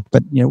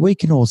 But, we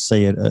can all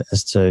see it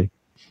as to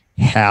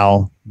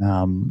how,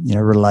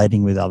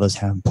 relating with others,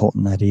 how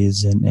important that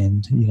is.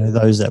 And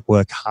those that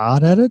work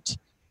hard at it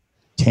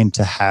tend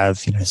to have,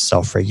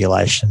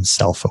 self-regulation,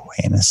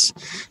 self-awareness,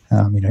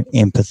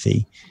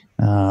 empathy.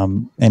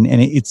 And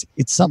it's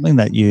something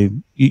that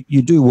you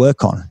do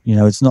work on.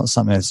 It's not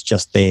something that's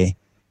just there.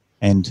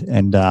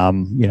 And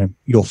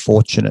you're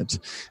fortunate.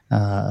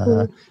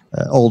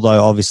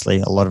 Although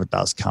obviously a lot of it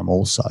does come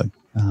also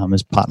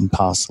as part and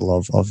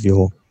parcel of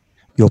your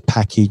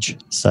package,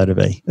 so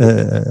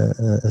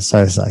to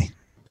say.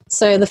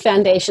 So the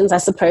foundations, I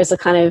suppose, are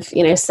kind of,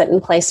 set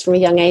in place from a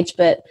young age,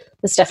 but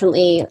there's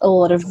definitely a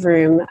lot of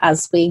room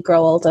as we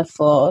grow older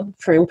for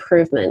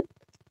improvement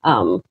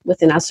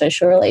within our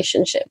social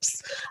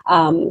relationships.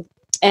 And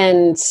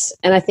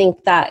I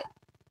think that,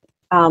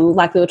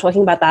 like we were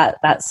talking about,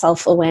 that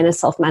self-awareness,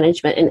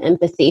 self-management and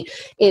empathy,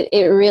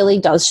 it really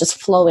does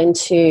just flow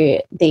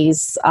into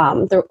these,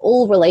 they're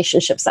all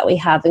relationships that we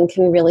have and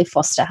can really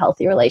foster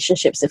healthy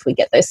relationships if we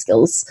get those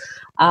skills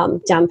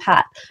down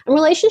pat. And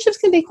relationships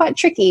can be quite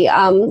tricky,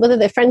 whether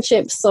they're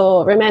friendships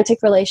or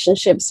romantic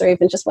relationships or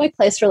even just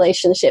workplace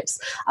relationships.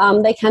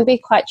 They can be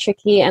quite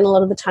tricky, and a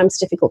lot of the times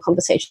difficult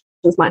conversations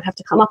might have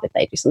to come up if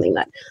they do something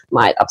that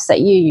might upset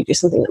you, you do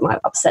something that might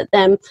upset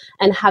them.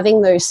 And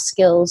having those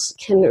skills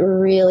can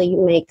really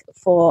make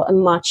for a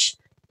much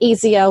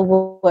easier,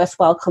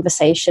 worthwhile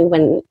conversation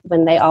when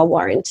they are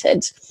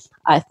warranted,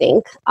 I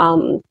think.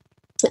 And,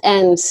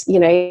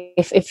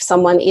 if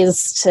someone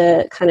is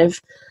to kind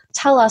of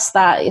tell us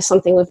that if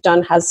something we've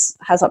done has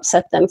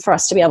upset them, for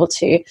us to be able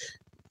to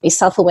be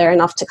self-aware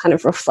enough to kind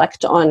of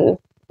reflect on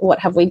what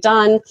have we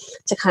done,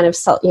 to kind of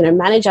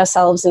manage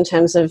ourselves in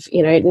terms of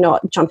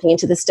not jumping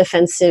into this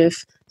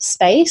defensive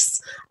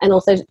space, and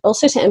also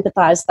to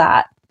empathize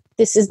that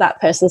this is that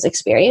person's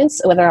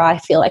experience, whether I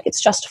feel like it's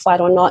justified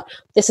or not.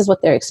 This is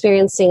what they're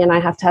experiencing, and I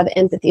have to have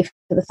empathy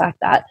for the fact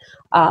that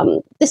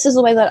this is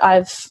the way that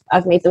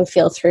I've made them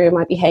feel through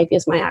my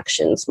behaviors, my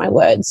actions, my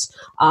words,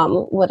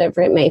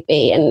 whatever it may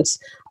be. And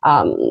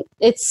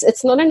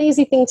it's not an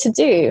easy thing to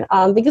do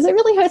because it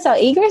really hurts our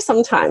ego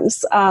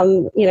sometimes.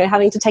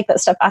 Having to take that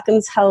step back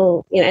and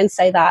tell and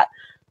say that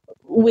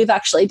we've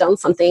actually done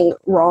something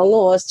wrong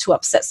or to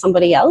upset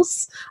somebody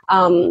else.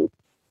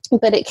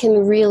 But it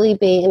can really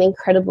be an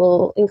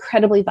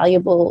incredibly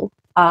valuable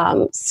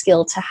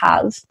skill to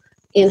have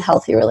in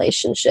healthy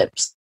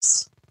relationships,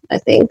 I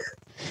think.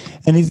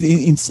 And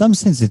in some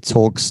sense, it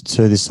talks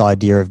to this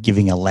idea of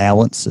giving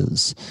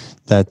allowances,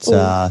 that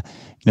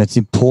it's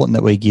important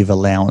that we give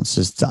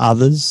allowances to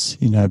others,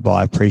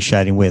 by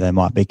appreciating where they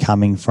might be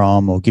coming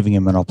from, or giving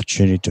them an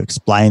opportunity to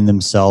explain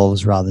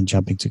themselves rather than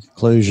jumping to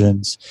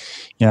conclusions.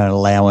 An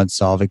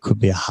allowance of it could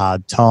be a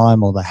hard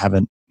time, or they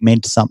haven't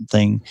meant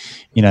something,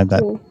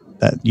 that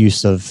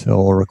use of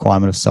or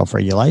requirement of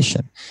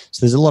self-regulation.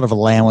 So there's a lot of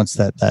allowance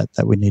that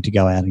we need to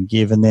go out and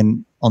give. And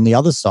then on the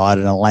other side,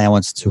 an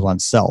allowance to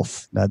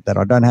oneself, that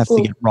I don't have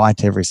to get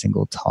right every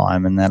single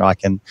time, and that I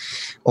can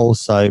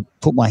also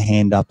put my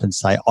hand up and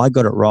say, I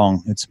got it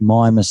wrong. It's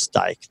my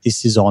mistake.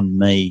 This is on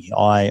me.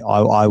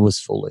 I was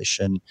foolish,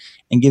 and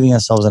giving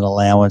ourselves an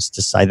allowance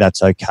to say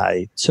that's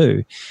okay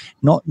too.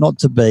 Not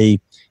to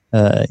be,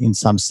 in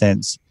some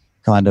sense,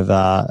 kind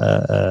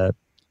of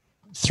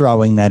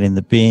throwing that in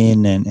the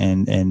bin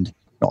and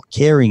not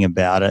caring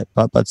about it,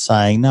 but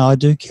saying, no, I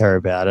do care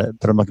about it,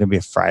 but I'm not going to be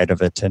afraid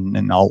of it,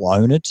 and I'll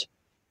own it.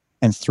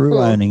 And through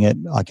owning it,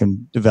 I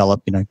can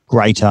develop,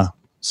 greater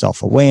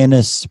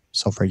self-awareness,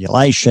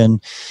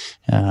 self-regulation,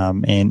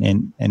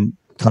 and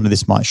kind of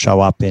this might show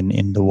up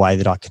in the way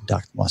that I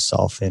conduct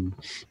myself in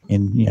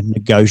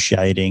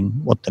negotiating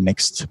what the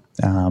next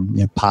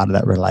part of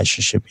that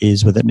relationship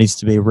is, whether it needs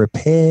to be a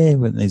repair,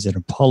 whether it needs an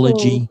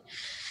apology,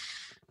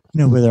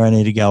 whether I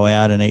need to go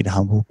out and eat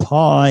humble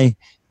pie,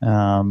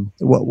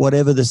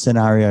 whatever the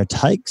scenario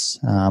takes,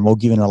 or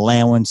give an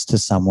allowance to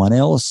someone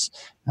else,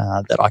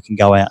 that I can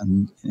go out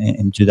and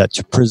do that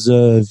to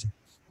preserve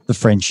the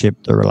friendship,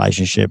 the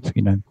relationship,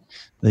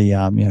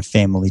 the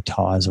family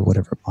ties or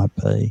whatever it might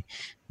be.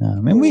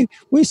 And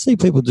we see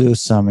people do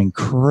some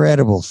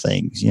incredible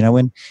things.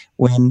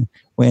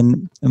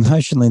 When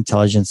emotional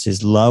intelligence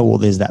is low, or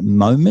there's that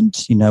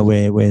moment,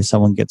 where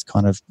someone gets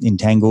kind of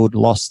entangled,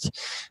 lost,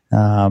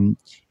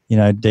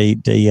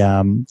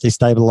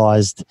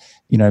 destabilized,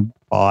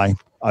 by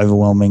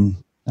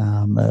overwhelming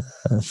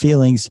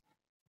feelings.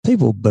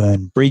 People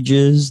burn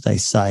bridges. They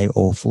say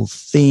awful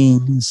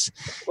things.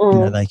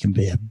 They can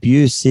be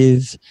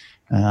abusive.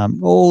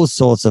 All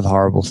sorts of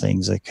horrible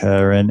things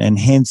occur, and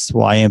hence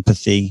why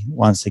empathy,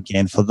 once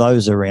again, for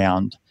those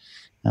around,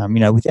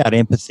 without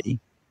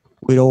empathy,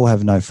 we'd all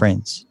have no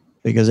friends.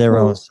 because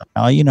everyone was saying,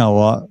 oh, you know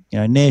what,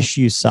 Nash,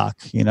 you suck.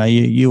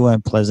 You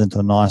weren't pleasant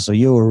or nice, or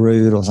you were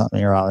rude or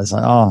something or other. It's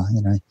like, oh,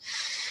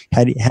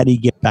 how do you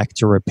get back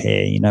to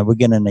repair? We're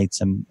going to need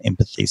some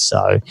empathy.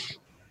 So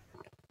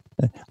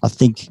I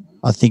think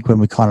when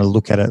we kind of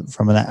look at it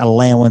from an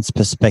allowance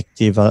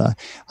perspective, I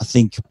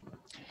think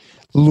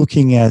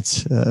looking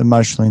at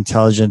emotional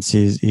intelligence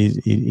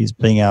is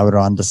being able to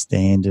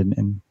understand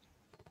and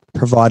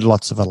provide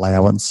lots of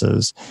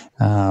allowances,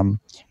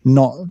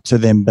 not to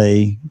then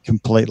be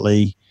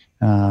completely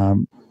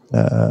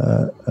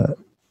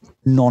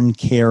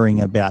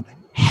non-caring about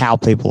how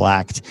people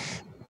act,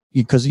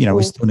 because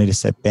we still need to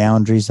set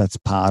boundaries. That's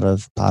part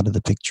of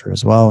the picture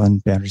as well,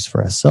 and boundaries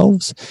for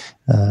ourselves.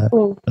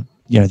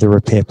 The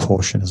repair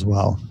portion as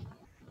well.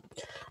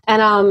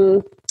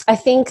 And I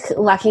think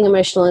lacking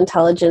emotional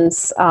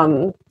intelligence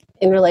in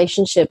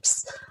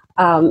relationships,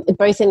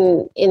 both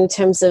in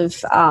terms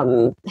of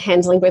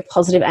handling both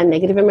positive and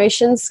negative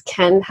emotions,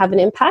 can have an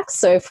impact.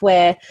 So if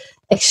we're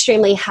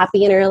extremely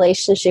happy in a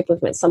relationship,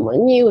 we've met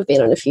someone new, we've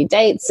been on a few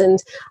dates,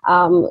 and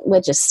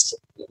we're just,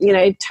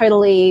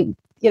 totally,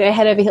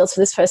 head over heels for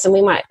this person,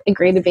 we might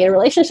agree to be in a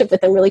relationship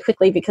with them really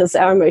quickly because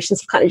our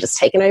emotions have kind of just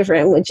taken over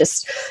and we're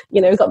just,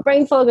 we've got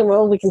brain fog and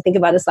all we can think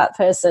about is that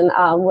person.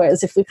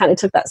 Whereas if we kind of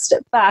took that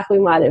step back, we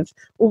might have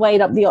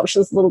weighed up the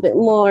options a little bit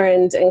more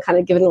and kind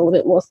of given a little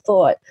bit more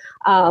thought.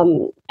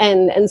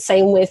 And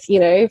same with,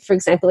 for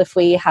example, if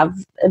we have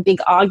a big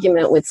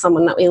argument with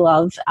someone that we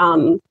love,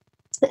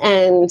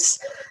 and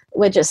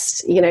we're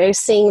just,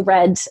 seeing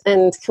red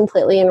and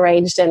completely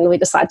enraged, and we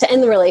decide to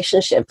end the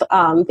relationship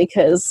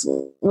because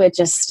we're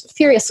just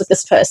furious with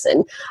this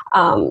person.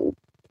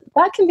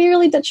 That can be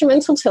really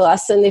detrimental to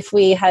us. And if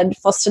we had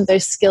fostered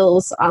those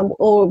skills,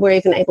 or were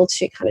even able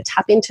to kind of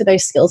tap into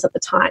those skills at the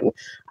time,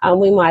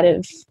 we might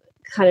have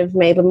kind of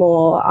made a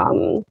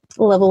more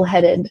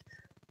level-headed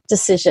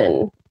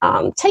decision,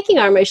 taking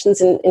our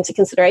emotions into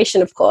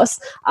consideration, of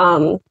course,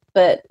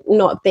 but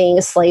not being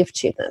a slave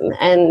to them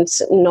and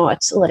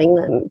not letting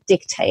them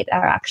dictate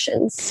our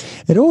actions.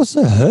 It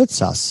also hurts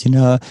us,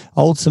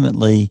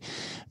 ultimately.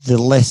 The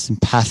less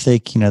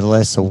empathic, the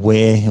less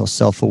aware or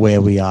self-aware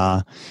we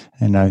are,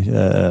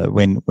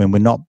 when we're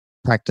not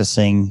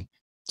practicing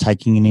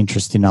taking an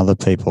interest in other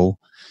people,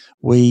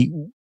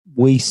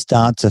 we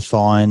start to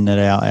find that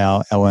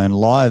our own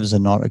lives are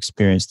not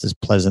experienced as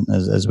pleasant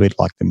as we'd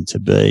like them to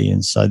be.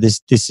 And so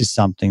this is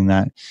something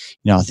that,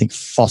 I think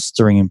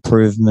fostering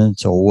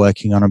improvement or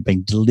working on it,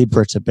 being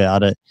deliberate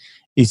about it,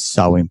 is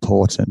so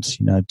important,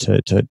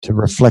 to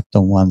reflect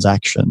on one's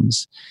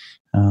actions,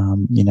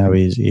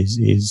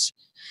 is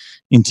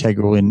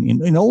integral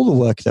in all the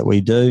work that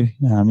we do,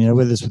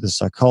 whether it's with a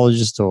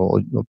psychologist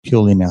or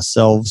purely in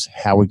ourselves,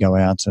 how we go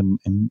out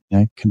and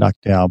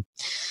conduct our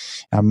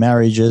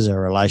marriages,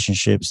 our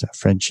relationships, our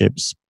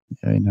friendships,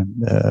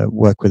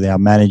 work with our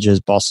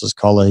managers, bosses,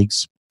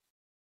 colleagues.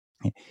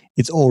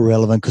 It's all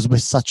relevant because we're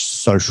such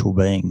social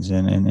beings,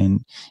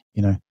 and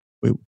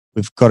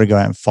we've got to go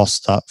out and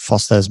foster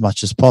as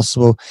much as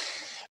possible,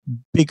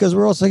 because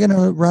we're also going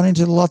to run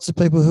into lots of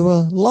people who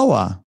are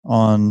lower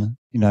on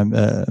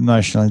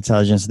emotional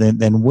intelligence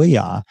than we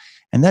are.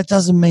 And that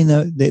doesn't mean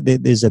that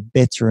there's a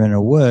better and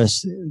a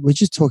worse. We're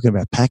just talking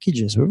about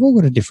packages. We've all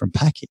got a different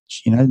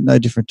package, no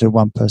different to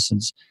one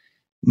person's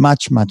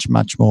much, much,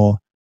 much more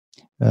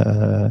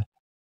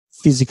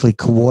physically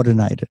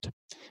coordinated.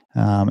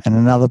 And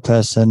another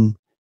person,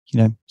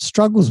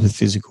 struggles with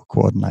physical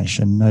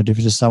coordination. No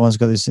different to someone's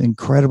got this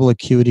incredible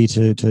acuity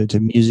to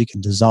music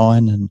and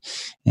design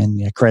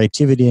and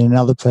creativity, and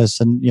another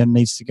person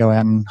needs to go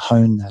out and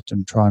hone that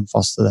and try and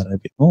foster that a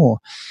bit more.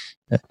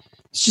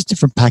 It's just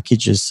different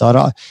packages. So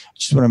I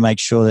just want to make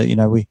sure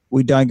that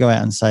we don't go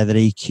out and say that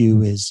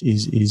EQ is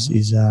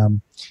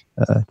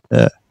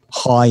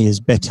high is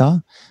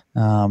better,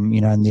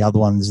 and the other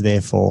one is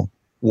therefore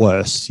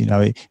worse.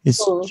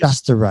 It's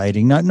just a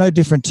rating. No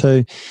different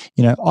to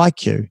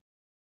IQ.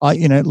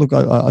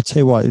 I'll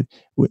tell you what,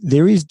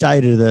 there is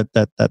data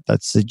that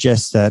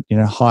suggests that,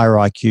 higher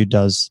IQ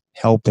does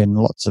help in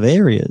lots of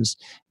areas.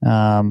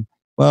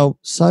 Well,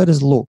 so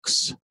does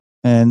looks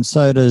and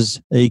so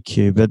does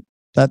EQ, but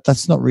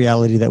that's not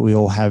reality that we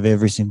all have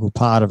every single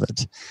part of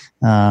it.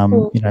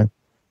 No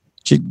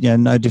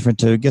different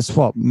to, guess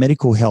what?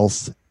 Medical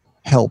health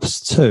helps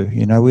too.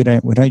 We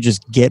don't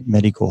just get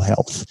medical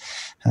health.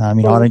 I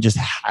don't just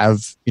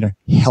have,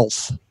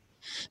 health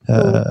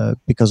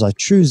because I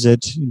choose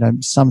it.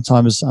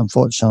 Sometimes,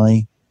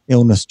 unfortunately,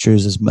 illness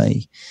chooses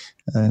me.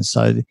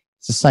 So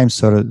it's the same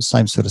sort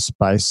of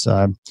space.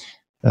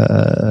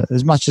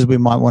 As much as we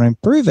might want to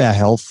improve our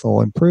health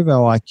or improve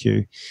our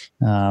IQ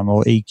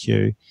or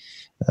EQ,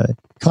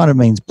 kind of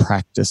means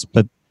practice.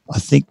 But I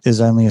think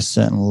there's only a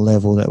certain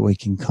level that we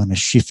can kind of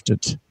shift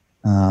it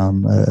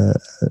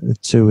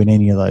to in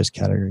any of those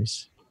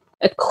categories.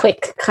 A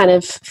quick kind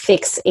of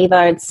fix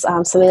either. It's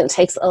something that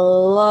takes a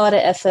lot of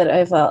effort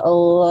over a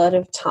lot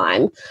of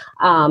time,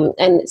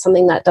 and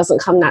something that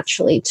doesn't come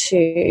naturally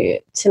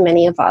to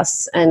many of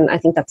us. And I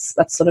think that's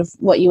sort of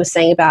what you were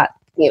saying about,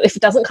 if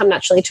it doesn't come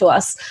naturally to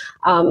us,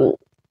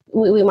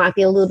 we might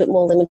be a little bit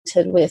more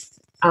limited with,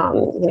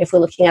 if we're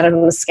looking at it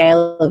on a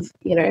scale of,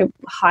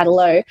 high to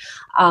low,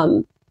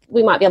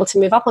 we might be able to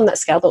move up on that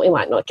scale, but we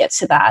might not get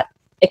to that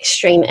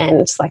extreme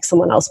end like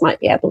someone else might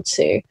be able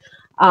to.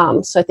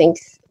 So I think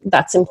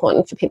that's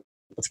important for people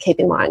to keep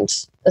in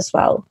mind as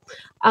well.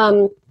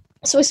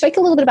 So we spoke a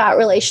little bit about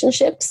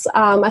relationships.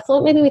 I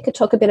thought maybe we could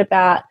talk a bit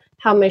about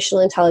how emotional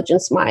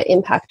intelligence might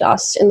impact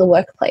us in the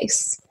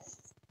workplace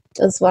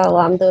as well.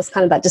 There was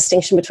kind of that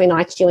distinction between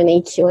IQ and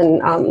EQ,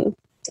 and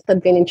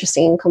that'd be an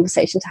interesting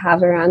conversation to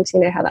have around,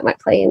 how that might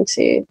play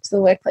into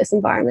the workplace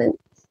environment.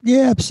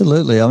 Yeah,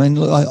 absolutely. I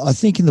mean, I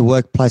think in the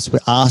workplace we're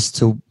asked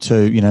to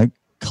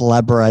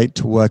collaborate,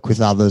 to work with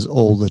others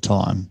all the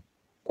time.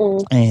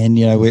 And,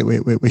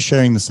 we're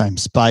sharing the same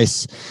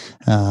space.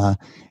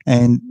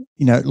 And,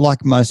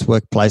 like most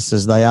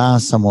workplaces, they are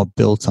somewhat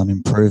built on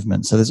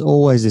improvement. So there's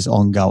always this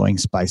ongoing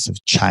space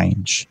of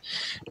change.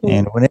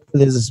 And whenever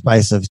there's a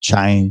space of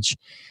change,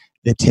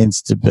 there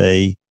tends to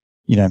be,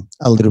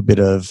 a little bit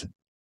of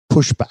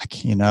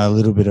pushback, a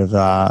little bit of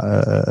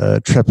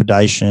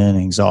trepidation,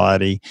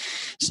 anxiety.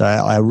 So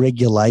our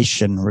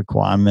regulation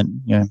requirement,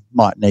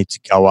 might need to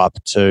go up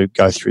to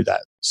go through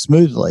that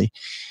smoothly.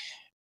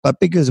 But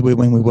because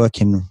when we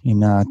work in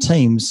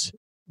teams,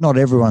 not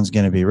everyone's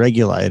going to be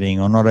regulating,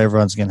 or not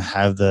everyone's going to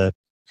have the,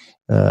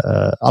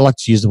 I like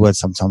to use the word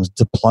sometimes,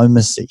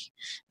 diplomacy,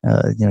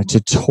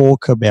 to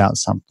talk about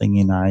something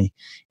in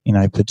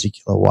a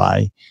particular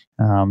way,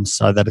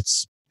 so that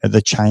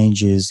the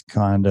change is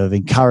kind of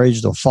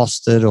encouraged or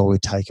fostered, or we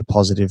take a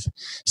positive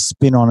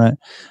spin on it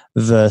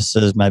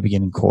versus maybe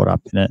getting caught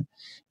up in it.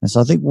 And so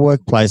I think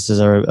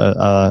workplaces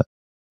are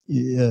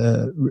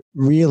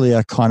really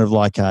a kind of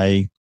like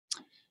a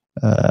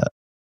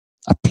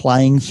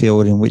playing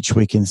field in which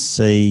we can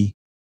see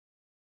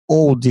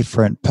all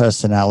different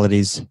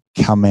personalities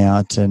come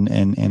out,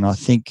 and I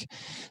think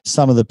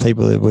some of the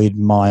people that we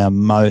admire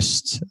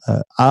most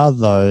are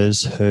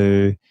those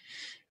who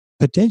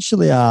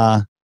potentially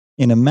are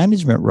in a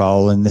management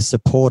role and they're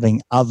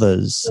supporting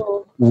others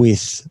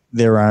with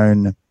their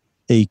own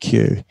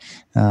EQ,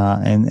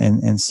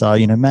 and so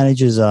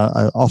managers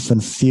are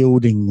often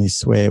fielding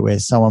this where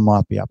someone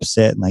might be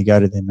upset and they go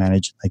to their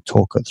manager and they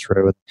talk it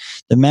through.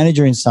 The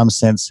manager, in some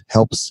sense,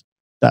 helps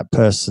that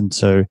person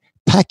to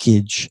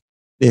package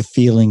their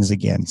feelings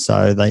again.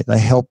 So they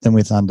help them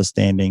with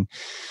understanding,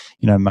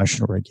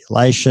 emotional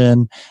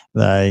regulation.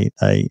 They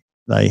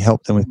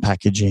help them with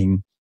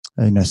packaging,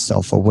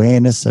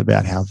 self-awareness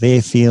about how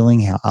they're feeling,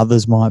 how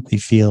others might be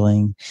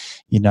feeling.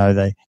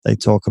 They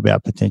talk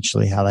about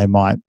potentially how they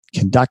might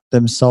conduct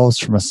themselves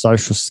from a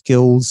social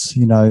skills,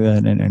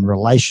 and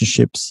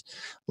relationships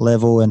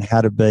level, and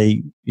how to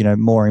be,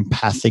 more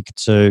empathic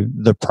to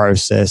the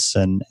process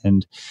and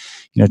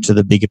to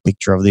the bigger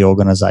picture of the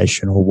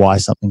organization, or why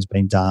something's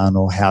been done,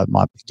 or how it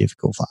might be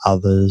difficult for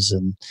others,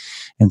 and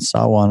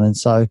so on. And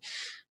so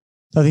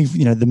I think,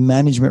 the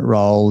management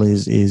role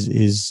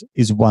is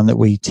one that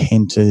we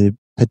tend to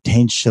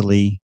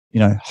potentially,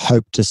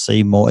 hope to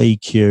see more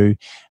EQ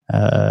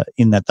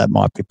in that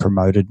might be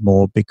promoted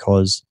more,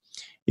 because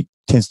it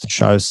tends to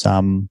show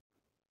some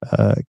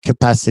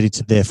capacity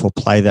to therefore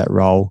play that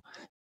role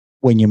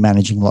when you're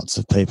managing lots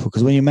of people.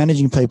 Because when you're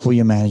managing people,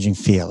 you're managing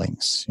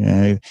feelings.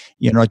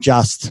 You're not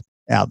just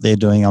out there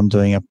I'm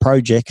doing a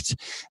project.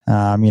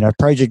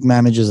 Project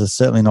managers are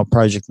certainly not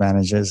project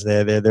managers.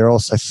 They're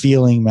also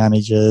feeling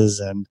managers,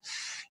 and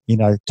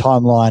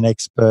timeline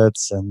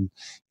experts, and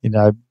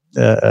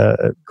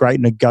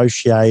great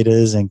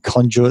negotiators and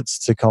conduits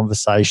to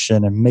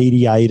conversation and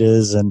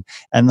mediators and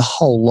the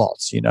whole lot.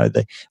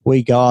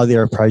 We go,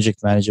 they're a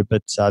project manager,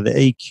 but the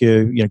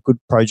EQ, good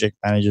project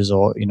managers,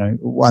 or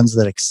ones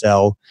that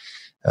excel,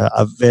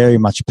 are very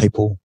much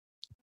people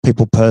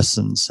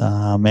persons,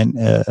 and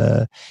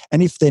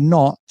if they're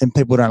not, then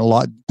people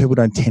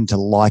don't tend to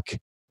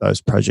like those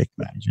project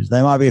managers.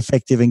 They might be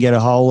effective and get a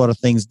whole lot of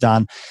things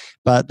done,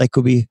 but they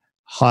could be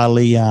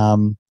highly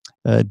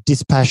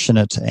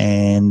dispassionate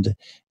and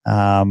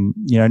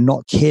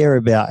not care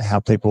about how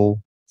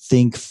people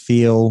think,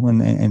 feel,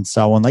 and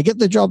so on. They get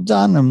the job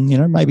done,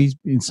 and maybe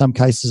in some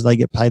cases they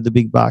get paid the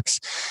big bucks,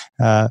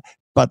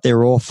 but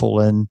they're awful.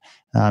 And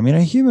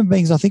human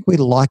beings, I think we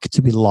like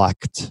to be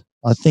liked.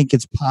 I think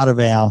it's part of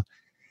our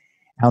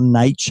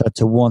nature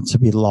to want to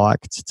be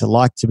liked, to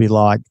like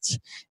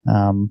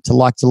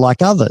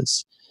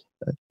others.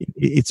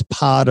 It's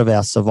part of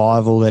our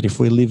survival that if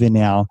we live in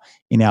our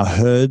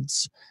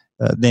herds,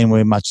 then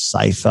we're much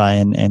safer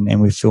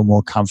and we feel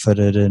more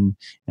comforted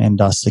and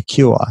are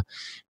secure.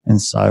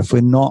 And so if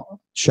we're not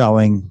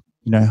showing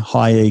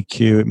high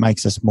EQ, it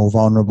makes us more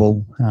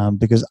vulnerable,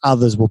 because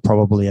others will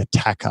probably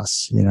attack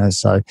us.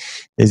 So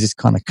there's this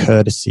kind of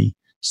courtesy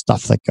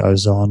stuff that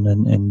goes on,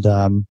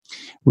 and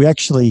we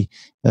actually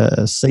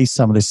see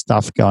some of this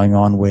stuff going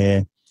on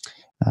where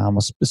I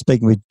was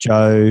speaking with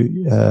Joe.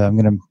 I'm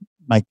going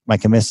to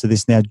make a mess of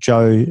this now.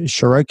 Joe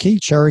Cherokee,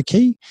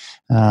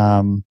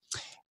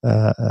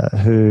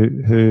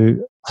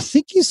 who I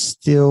think he's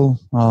still,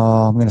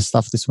 I'm going to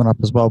stuff this one up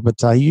as well, but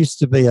he used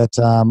to be at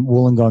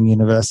Wollongong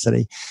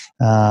University,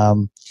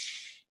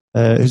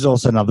 who's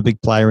also another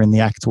big player in the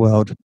ACT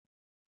world.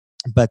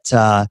 But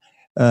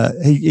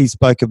he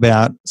spoke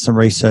about some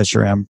research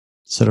around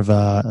sort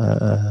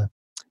of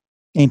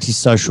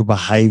antisocial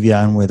behaviour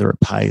and whether it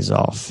pays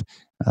off.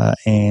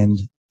 And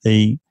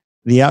the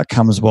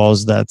outcomes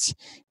was that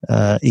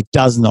it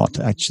does not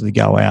actually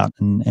go out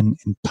and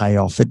pay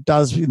off. It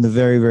does in the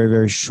very, very,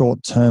 very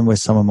short term where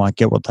someone might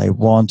get what they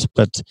want,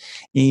 but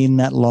in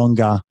that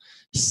longer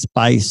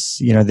space,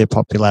 their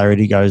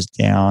popularity goes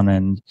down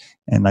and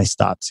they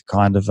start to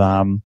kind of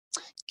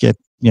get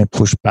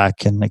pushed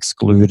back and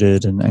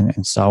excluded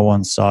and so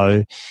on.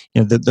 So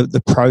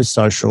the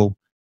pro-social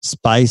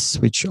space,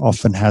 which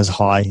often has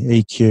high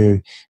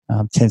EQ,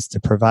 tends to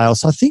prevail.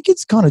 So I think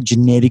it's kind of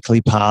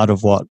genetically part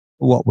of what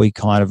we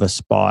kind of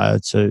aspire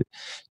to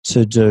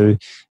do,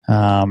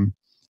 and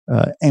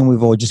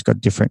we've all just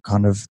got different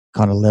kind of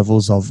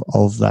levels of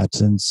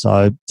that. And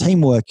so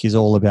teamwork is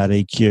all about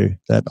EQ.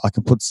 That I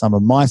can put some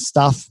of my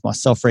stuff, my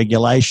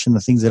self-regulation, the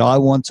things that I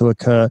want to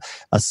occur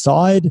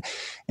aside,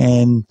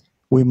 and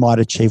we might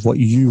achieve what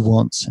you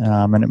want,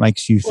 and it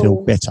makes you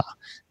feel better.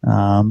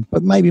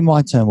 But maybe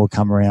my turn will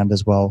come around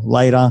as well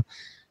later.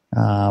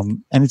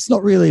 And it's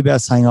not really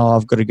about saying, oh,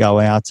 I've got to go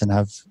out and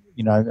have,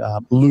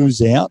 lose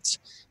out,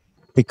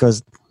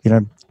 because,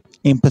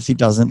 empathy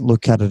doesn't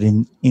look at it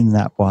in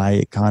that way.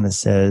 It kind of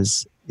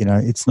says,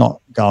 it's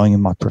not going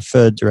in my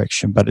preferred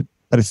direction, but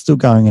it's still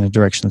going in a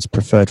direction that's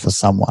preferred for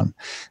someone.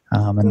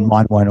 And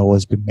mine won't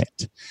always be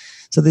met.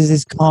 So there's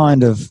this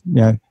kind of,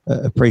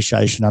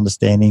 appreciation,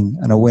 understanding,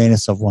 and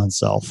awareness of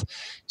oneself.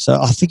 So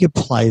I think it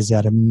plays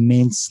out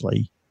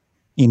immensely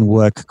in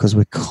work because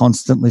we're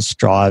constantly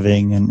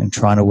striving and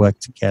trying to work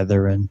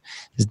together, and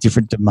there's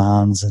different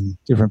demands and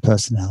different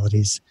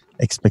personalities,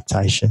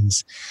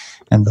 expectations,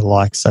 and the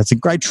like. So it's a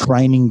great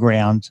training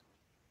ground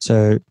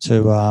to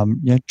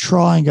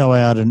try and go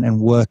out and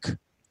work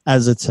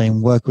as a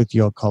team, work with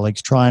your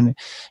colleagues, try and,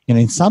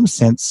 in some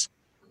sense,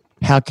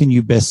 how can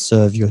you best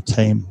serve your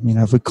team?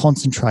 If we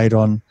concentrate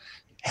on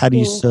how do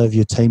you serve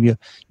your team, you're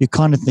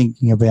kind of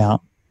thinking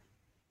about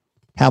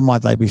how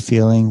might they be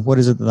feeling, what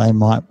is it that they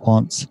might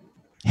want,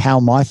 how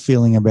am I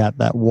feeling about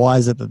that, why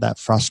is it that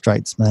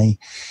frustrates me?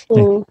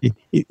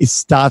 It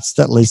starts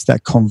at least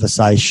that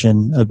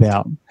conversation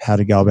about how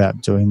to go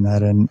about doing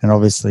that, and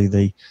obviously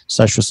the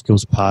social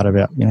skills part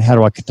about how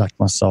do I conduct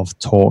myself,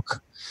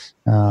 talk,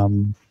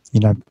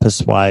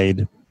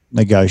 persuade,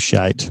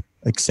 negotiate,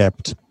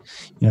 accept,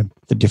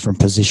 the different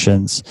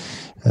positions.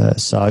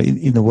 So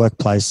in the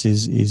workplace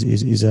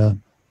is a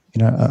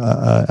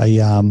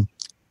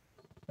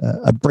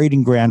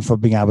breeding ground for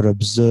being able to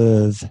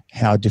observe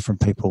how different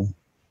people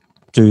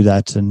do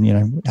that, and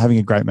having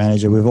a great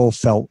manager, we've all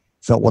felt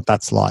what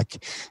that's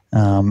like,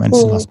 and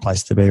it's a nice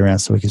place to be around,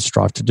 so we can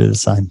strive to do the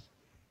same.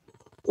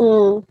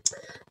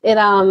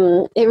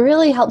 It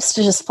really helps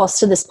to just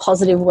foster this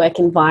positive work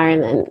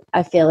environment.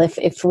 I feel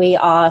if we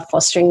are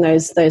fostering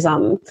those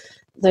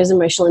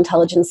emotional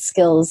intelligence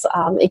skills,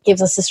 it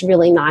gives us this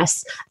really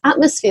nice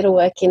atmosphere to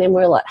work in, and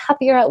we're a lot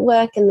happier at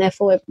work, and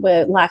therefore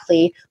we're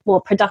likely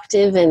more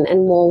productive and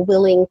more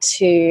willing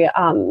to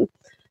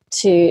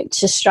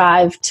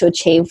strive to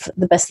achieve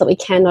the best that we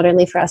can, not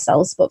only for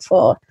ourselves but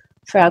for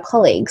our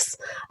colleagues.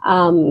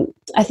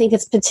 I think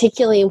it's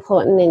particularly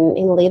important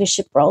in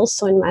leadership roles,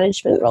 so in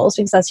management roles,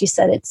 because as you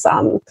said, it's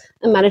a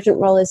management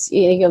role is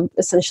you're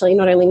essentially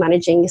not only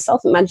managing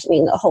yourself, but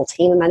managing a whole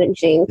team and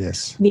managing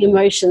the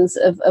emotions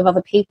of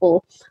other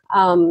people.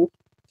 And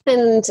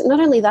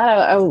not only that,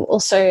 I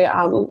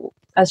also,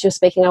 as you're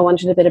speaking, I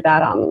wondered a bit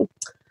about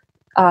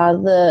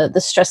the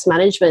stress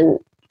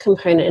management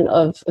component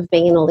of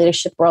being in a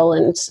leadership role,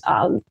 and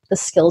the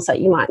skills that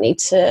you might need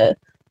to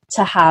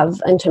have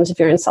in terms of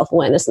your own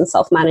self-awareness and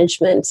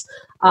self-management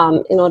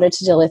in order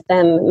to deal with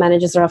them.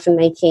 Managers are often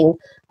making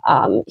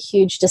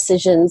huge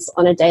decisions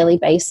on a daily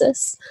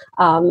basis,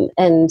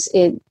 and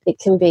it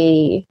can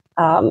be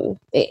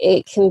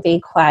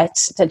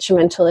quite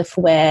detrimental if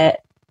they're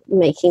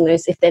making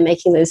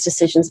those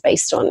decisions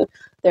based on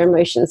their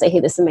emotions. They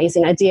hear this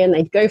amazing idea and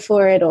they go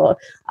for it, or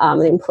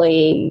an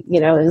employee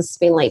has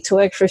been late to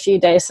work for a few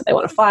days, so they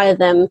want to fire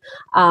them.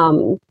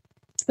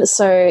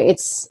 So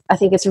I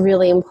think it's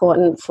really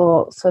important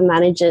for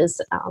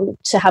managers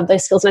to have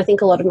those skills, and I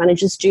think a lot of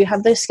managers do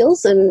have those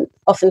skills, and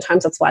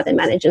oftentimes that's why their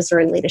managers are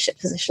in leadership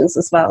positions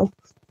as well.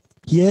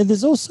 Yeah,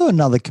 there's also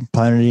another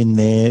component in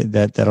there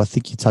that I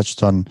think you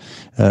touched on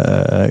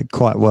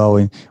quite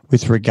well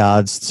with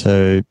regards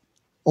to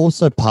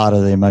also part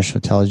of the emotional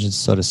intelligence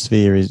sort of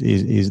sphere is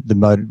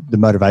the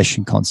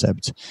motivation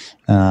concept,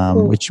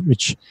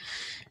 which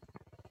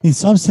in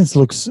some sense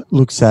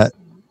looks at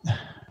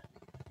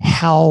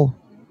how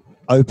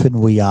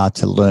open we are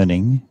to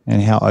learning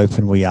and how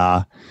open we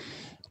are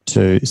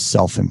to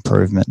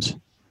self-improvement.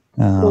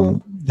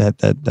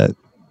 That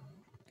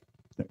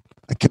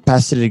a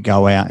capacity to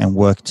go out and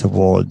work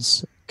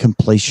towards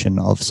completion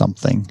of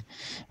something,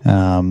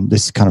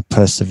 this kind of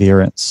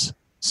perseverance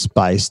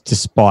space,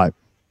 despite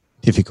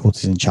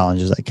difficulties and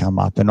challenges that come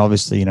up. And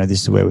obviously,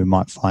 this is where we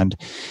might find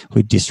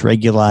we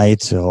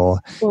dysregulate or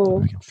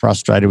we get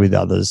frustrated with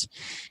others.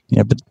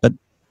 But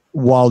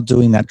while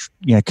doing that,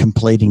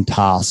 completing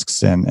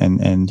tasks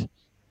and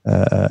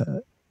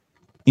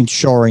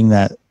ensuring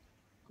that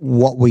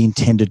what we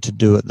intended to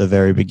do at the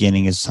very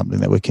beginning is something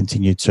that we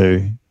continue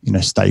to,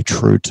 stay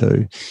true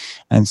to.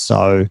 And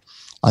so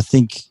I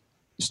think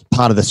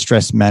part of the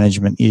stress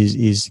management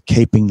is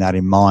keeping that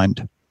in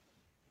mind,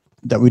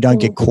 that we don't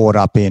get caught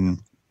up in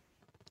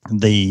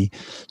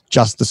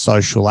just the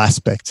social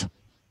aspect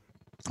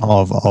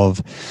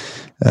of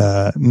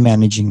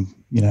managing,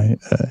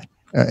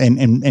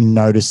 and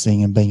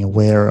noticing and being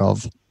aware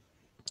of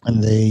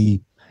the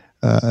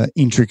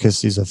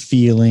intricacies of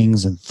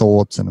feelings and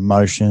thoughts and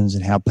emotions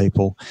and how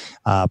people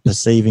are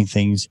perceiving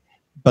things,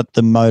 but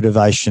the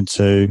motivation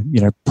to,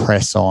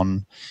 press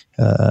on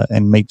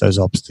and meet those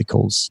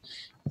obstacles,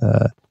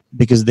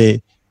 because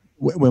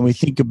when we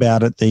think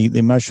about it, the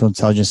emotional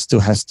intelligence still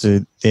has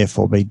to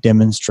therefore be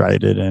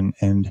demonstrated,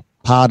 and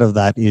part of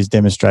that is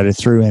demonstrated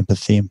through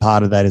empathy, and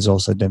part of that is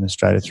also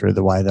demonstrated through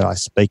the way that I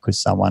speak with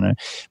someone.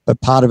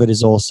 But part of it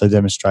is also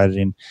demonstrated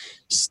in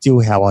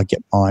still how I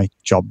get my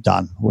job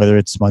done, whether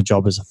it's my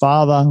job as a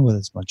father, whether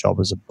it's my job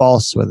as a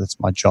boss, whether it's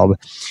my job,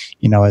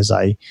 as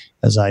a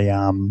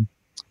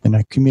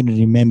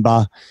community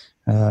member,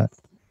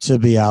 to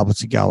be able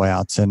to go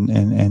out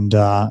and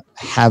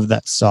have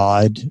that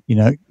side,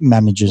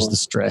 manages the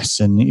stress.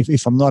 And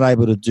if I'm not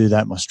able to do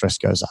that, my stress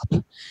goes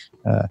up.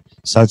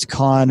 So it's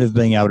kind of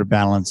being able to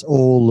balance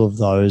all of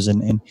those,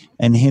 and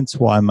hence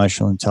why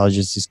emotional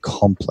intelligence is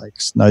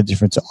complex, no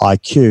different to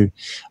IQ.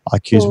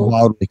 IQ is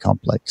wildly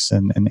complex,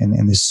 and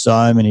there's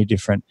so many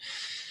different,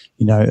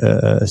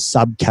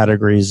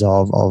 subcategories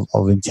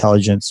of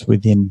intelligence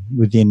within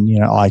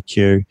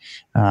IQ.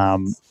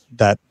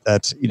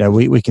 That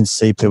we can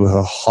see people who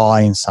are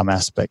high in some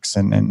aspects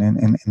and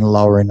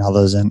lower in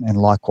others, and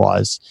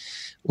likewise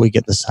we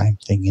get the same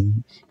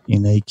thing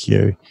in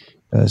EQ.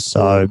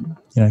 So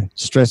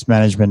stress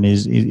management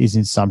is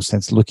in some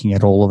sense looking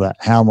at all of that.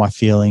 How am I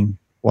feeling?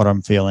 What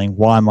I'm feeling?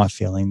 Why am I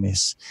feeling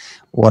this?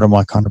 What am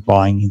I kind of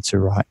buying into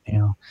right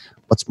now?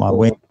 What's my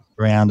awareness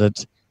around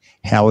it?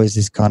 How is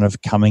this kind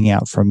of coming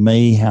out from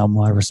me? How am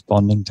I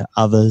responding to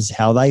others?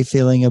 How are they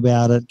feeling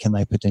about it? Can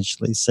they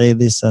potentially see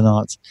this or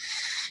not?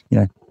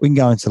 We can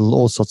go into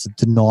all sorts of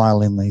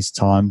denial in these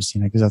times,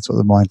 because that's what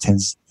the mind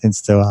tends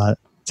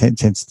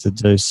to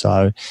do.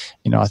 So,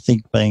 I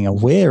think being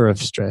aware of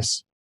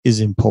stress is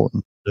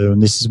important to do,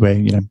 and this is where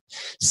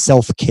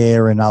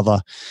self-care and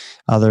other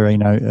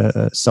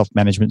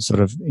self-management sort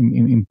of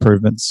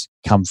improvements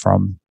come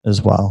from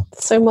as well.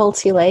 So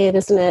multi-layered,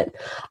 isn't it?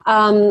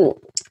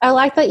 I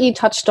like that you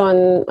touched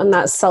on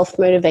that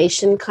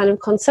self-motivation kind of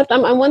concept.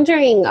 I'm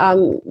wondering,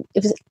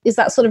 is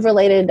that sort of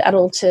related at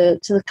all to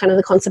the kind of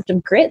the concept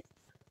of grit?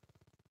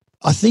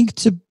 I think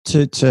to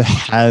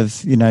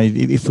have,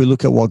 if we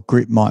look at what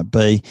grit might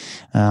be,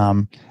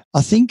 I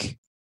think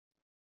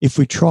if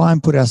we try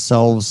and put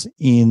ourselves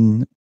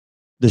in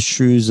the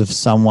shoes of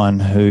someone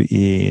who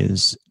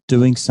is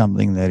doing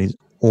something that is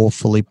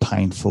awfully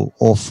painful,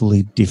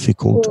 awfully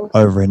difficult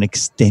over an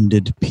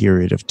extended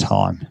period of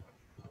time,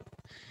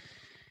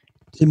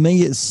 to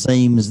me it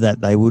seems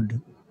that they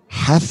would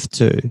have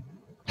to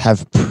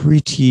have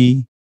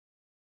pretty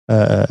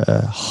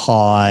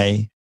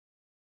high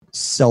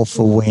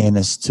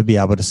self-awareness to be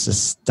able to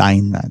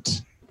sustain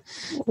that.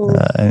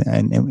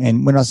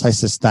 And when I say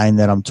sustain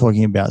that, I'm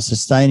talking about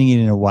sustaining it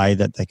in a way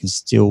that they can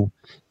still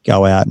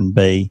go out and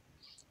be,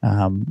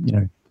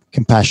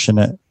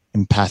 compassionate,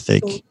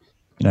 empathic,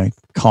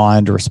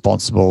 kind,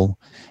 responsible,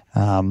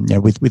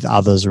 with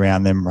others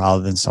around them,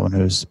 rather than someone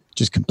who's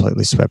just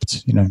completely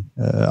swept,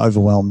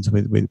 overwhelmed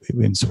with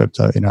swept,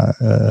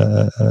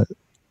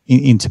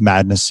 into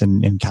madness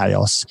and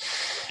chaos.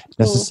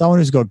 So someone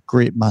who's got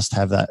grit must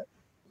have that,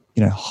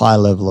 high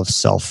level of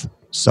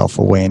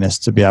self-awareness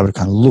to be able to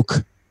kind of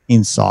look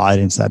inside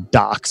into that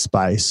dark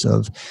space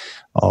of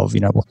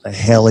what the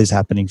hell is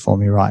happening for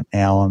me right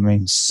now. I'm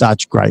in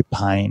such great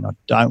pain. I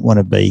don't want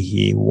to be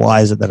here. Why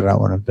is it that I don't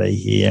want to be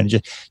here?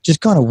 And just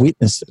kind of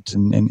witness it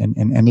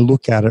and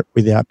look at it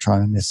without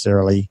trying to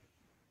necessarily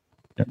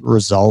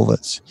resolve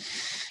it.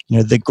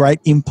 The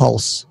great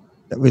impulse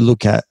that we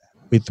look at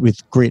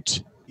with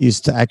grit is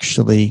to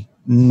actually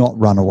not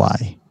run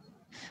away.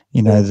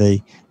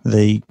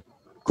 The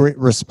grit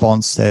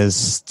response says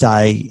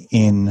stay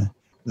in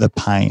the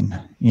pain,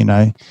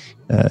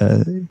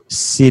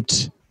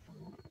 sit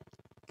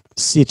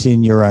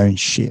in your own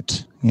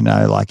shit,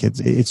 like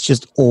it's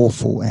just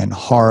awful and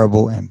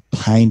horrible and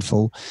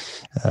painful,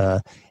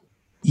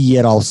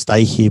 yet I'll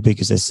stay here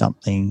because there's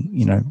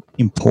something,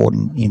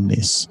 important in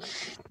this.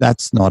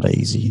 That's not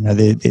easy.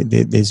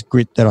 There's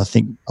grit that I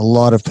think a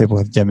lot of people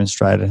have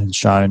demonstrated and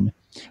shown,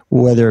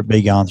 whether it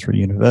be going through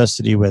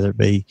university, whether it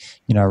be,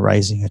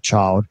 raising a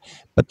child.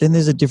 But then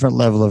there's a different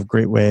level of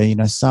grit where,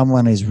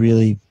 someone is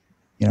really,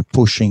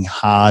 pushing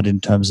hard in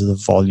terms of the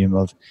volume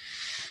of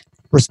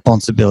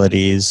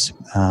responsibilities,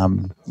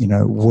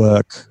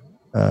 work,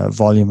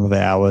 volume of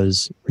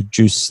hours,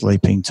 reduced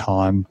sleeping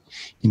time,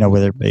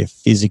 whether it be a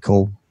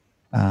physical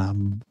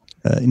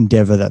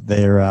endeavor that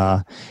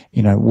they're,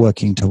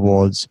 working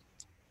towards.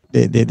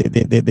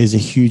 There's a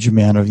huge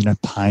amount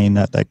of, pain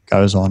that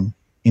goes on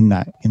in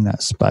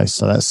that space.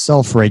 So that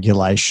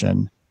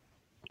self-regulation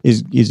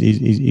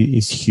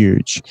is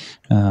huge.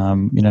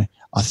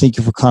 I think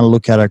if we kind of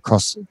look at it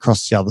across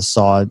the other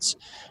sides,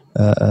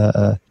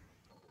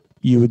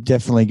 you would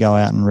definitely go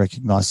out and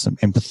recognize some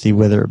empathy,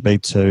 whether it be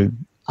to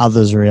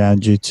others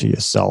around you, to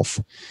yourself,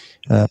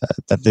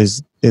 that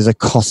there's a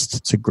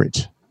cost to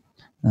grit,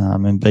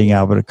 and being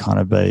able to kind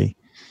of be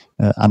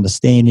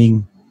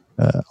understanding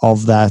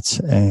of that,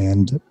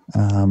 and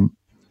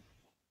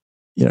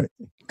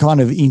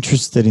kind of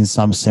interested in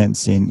some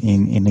sense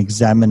in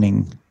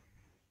examining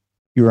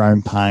your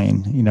own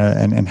pain,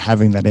 and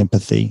having that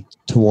empathy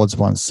towards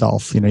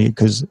oneself,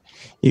 because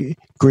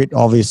grit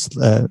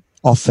obviously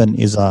often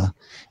is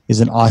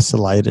an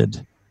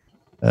isolated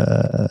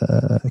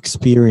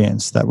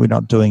experience, that we're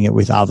not doing it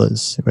with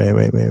others.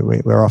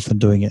 We're often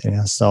doing it in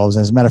ourselves.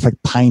 As a matter of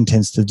fact, pain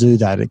tends to do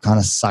that. It kind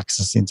of sucks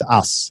us into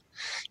us.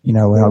 When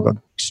I've got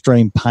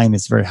extreme pain,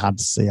 it's very hard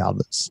to see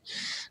others.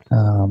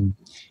 And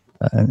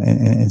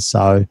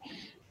so,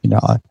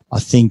 I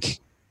think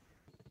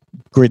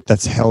grit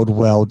that's held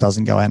well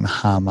doesn't go out and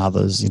harm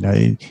others.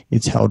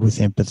 It's held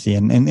with empathy,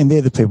 and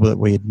they're the people that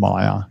we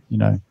admire,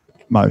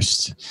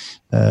 most,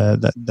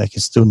 that they can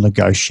still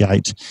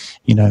negotiate,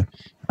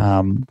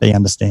 be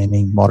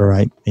understanding,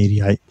 moderate,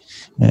 mediate,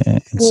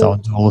 and so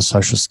on, all the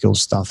social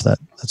skills stuff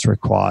that's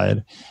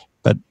required.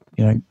 But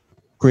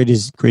grit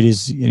is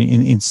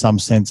in some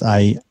sense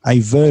a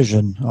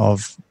version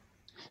of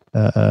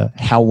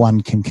how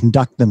one can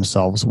conduct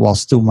themselves while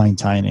still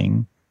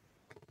maintaining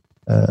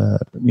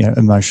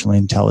emotional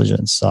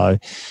intelligence. So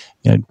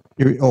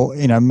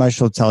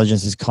emotional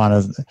intelligence is kind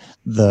of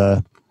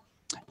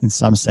in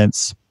some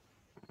sense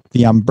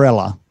the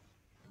umbrella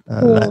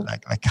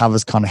that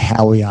covers kind of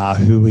how we are,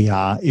 who we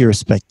are,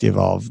 irrespective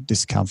of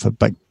discomfort.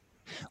 But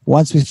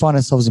once we find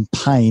ourselves in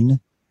pain,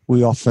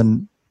 we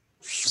often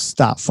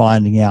start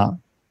finding out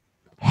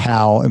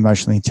how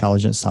emotionally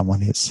intelligent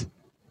someone is,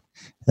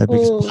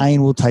 because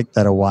pain will take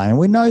that away. And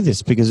we know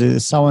this because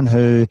there's someone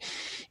who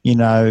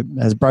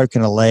has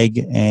broken a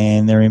leg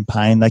and they're in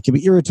pain. They can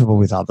be irritable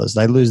with others.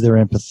 They lose their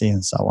empathy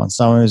and so on.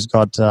 Someone who's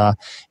got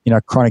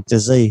chronic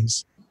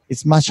disease,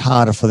 it's much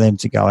harder for them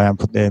to go out and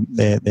put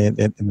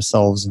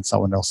themselves in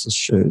someone else's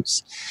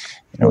shoes.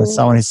 When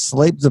someone is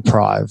sleep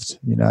deprived,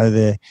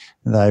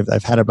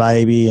 they've had a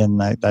baby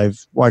and they've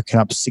woken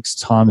up 6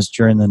 times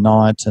during the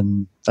night,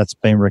 and that's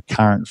been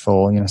recurrent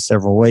for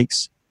several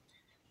weeks.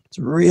 It's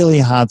really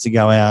hard to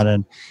go out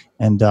and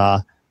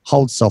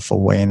hold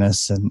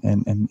self-awareness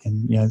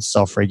and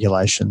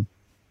self-regulation.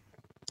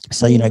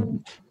 So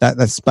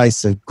that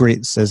space of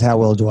grit says, how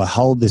well do I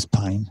hold this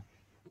pain?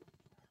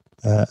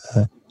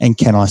 And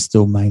can I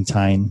still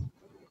maintain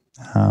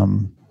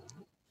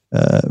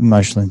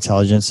emotional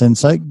intelligence? And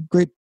so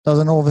grit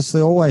doesn't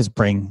obviously always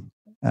bring,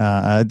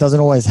 it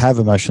doesn't always have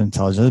emotional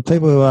intelligence. There's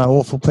people who are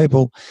awful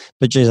people,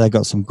 but geez, they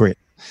got some grit.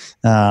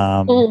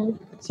 So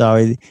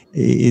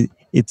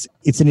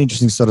it's an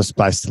interesting sort of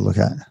space to look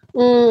at.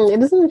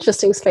 It is an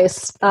interesting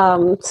space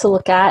to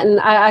look at. And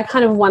I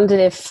kind of wondered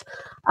if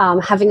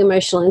having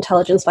emotional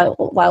intelligence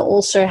while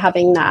also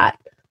having that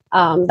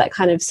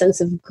kind of sense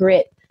of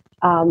grit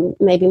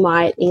maybe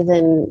might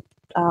even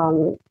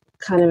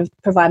kind of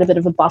provide a bit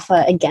of a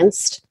buffer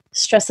against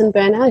stress and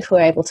burnout, if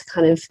we're able to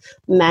kind of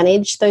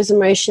manage those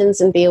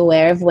emotions and be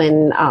aware of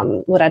when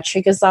what our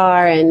triggers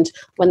are and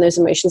when those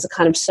emotions are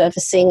kind of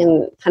surfacing,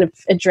 and kind of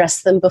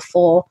address them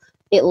before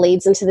it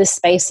leads into this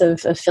space of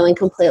feeling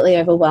completely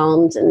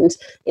overwhelmed and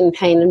in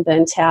pain and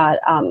burnt out.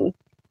 Kind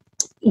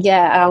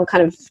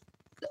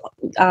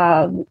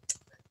of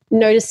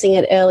noticing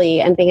it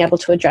early and being able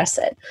to address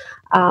it.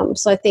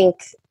 So I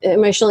think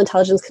emotional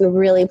intelligence can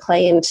really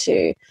play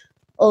into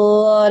a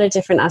lot of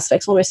different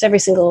aspects, almost every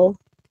single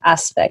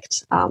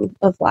aspect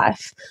of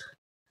life.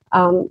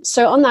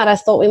 So on that, I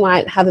thought we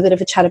might have a bit of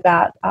a chat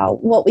about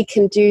what we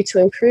can do to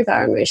improve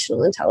our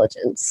emotional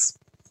intelligence.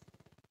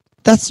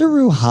 That's a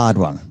real hard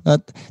one.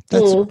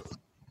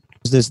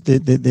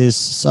 There's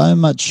so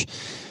much,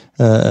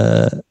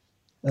 so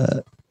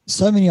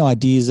many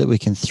ideas that we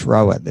can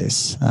throw at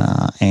this,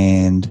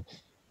 and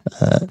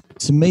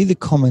to me, the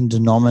common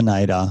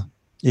denominator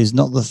is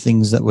not the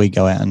things that we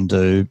go out and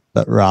do,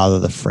 but rather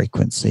the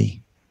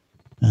frequency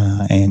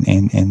and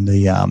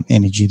the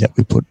energy that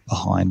we put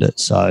behind it.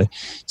 So,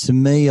 to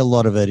me, a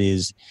lot of it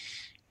is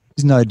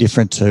no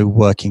different to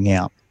working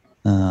out.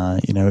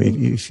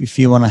 If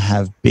you want to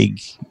have big,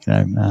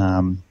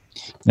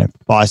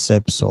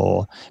 biceps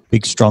or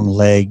big strong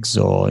legs,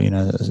 or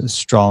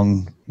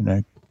strong,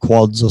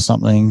 quads or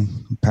something.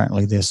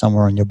 Apparently, they're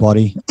somewhere on your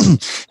body.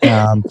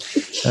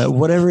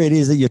 Whatever it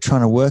is that you're trying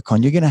to work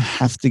on, you're going to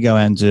have to go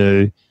and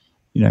do,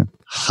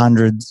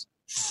 hundreds,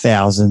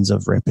 thousands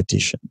of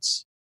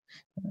repetitions.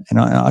 And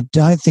I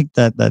don't think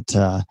that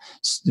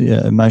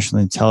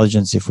emotional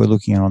intelligence, if we're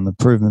looking on the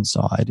improvement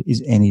side,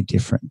 is any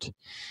different.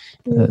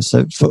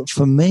 So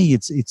for me,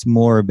 it's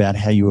more about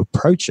how you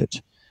approach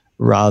it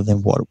rather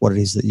than what it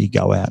is that you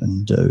go out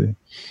and do.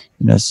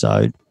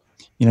 So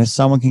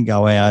someone can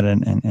go out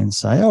and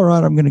say, all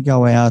right, I'm going to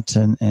go out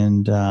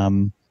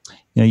and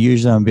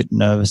usually I'm a bit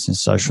nervous in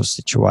social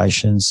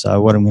situations.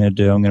 So what I'm going to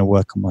do, I'm going to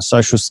work on my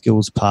social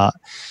skills part,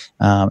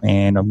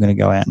 and I'm going to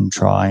go out and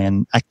try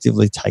and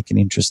actively take an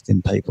interest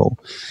in people.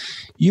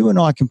 You and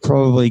I can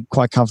probably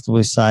quite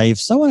comfortably say if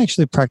someone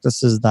actually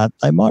practices that,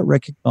 they might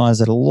recognize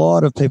that a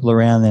lot of people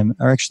around them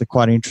are actually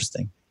quite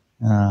interesting.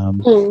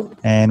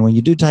 And when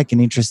you do take an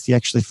interest, you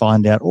actually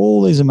find out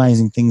all these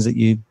amazing things that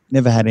you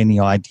never had any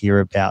idea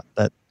about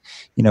that,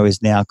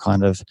 is now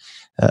kind of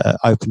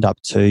opened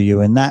up to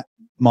you. And that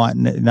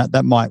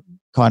might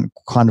kind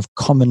of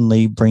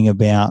commonly bring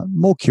about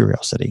more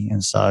curiosity.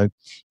 And so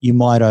you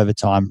might over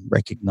time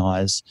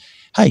recognize,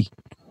 hey,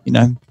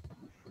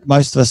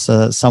 most of us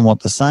are somewhat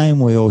the same.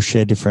 We all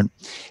share different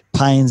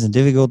pains and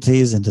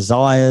difficulties and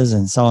desires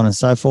and so on and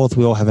so forth.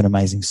 We all have an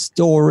amazing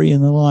story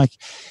and the like.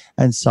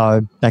 And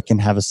so that can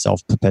have a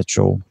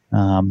self-perpetual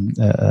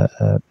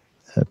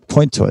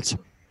point to it.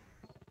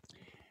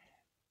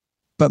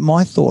 But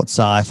my thoughts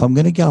are, if I'm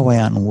going to go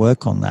out and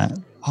work on that,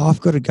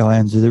 I've got to go out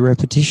and do the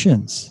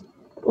repetitions.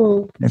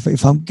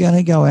 If I'm going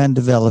to go out and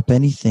develop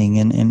anything,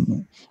 and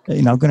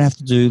I'm going to have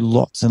to do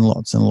lots and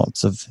lots and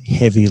lots of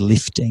heavy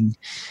lifting.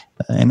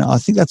 And I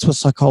think that's what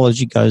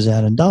psychology goes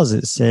out and does.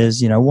 It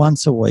says,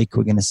 once a week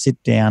we're going to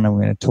sit down and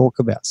we're going to talk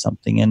about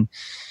something. And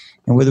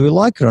whether we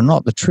like it or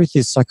not, the truth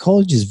is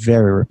psychology is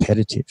very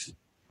repetitive.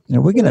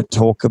 We're going to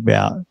talk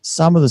about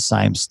some of the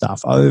same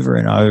stuff over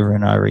and over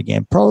and over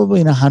again, probably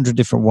in 100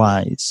 different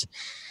ways,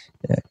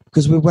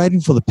 because we're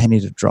waiting for the penny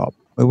to drop.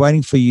 We're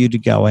waiting for you to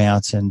go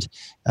out and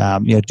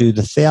do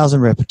the 1,000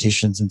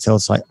 repetitions until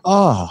it's like,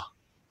 oh,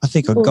 I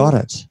think I got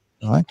it,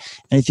 right?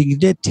 And if you can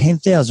get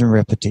 10,000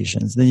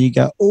 repetitions, then you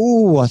go,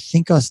 oh, I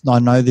think I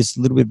know this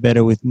a little bit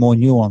better with more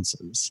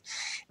nuances.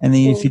 And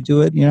then if you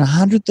do it,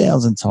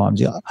 100,000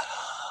 times, you're like,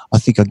 I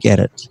think I get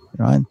it,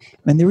 right?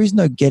 And there is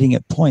no getting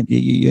it point.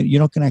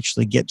 You're not going to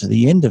actually get to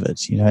the end of it,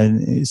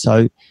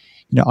 So,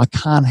 I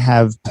can't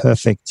have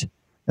perfect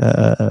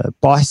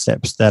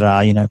biceps that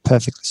are,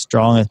 perfectly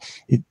strong.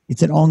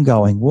 It's an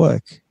ongoing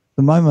work.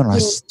 The moment I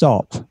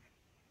stop,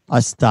 I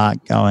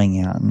start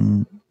going out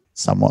and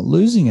somewhat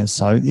losing it.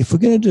 So if we're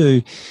going to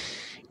do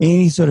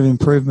any sort of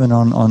improvement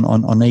on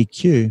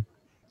EQ,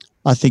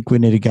 I think we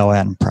need to go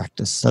out and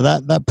practice. So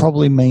that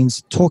probably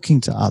means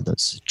talking to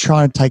others,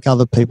 trying to take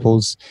other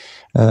people's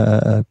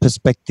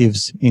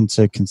perspectives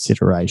into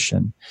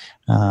consideration,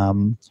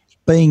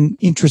 being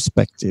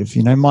introspective.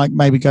 Might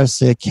maybe go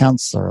see a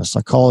counselor, a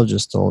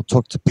psychologist, or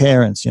talk to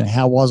parents.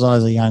 How was I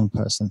as a young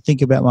person?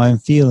 Think about my own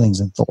feelings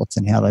and thoughts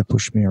and how they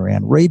push me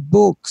around. Read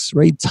books,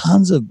 read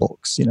tons of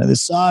books.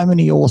 There's so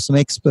many awesome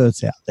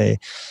experts out there.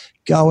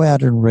 Go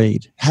out and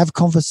read. Have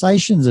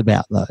conversations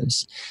about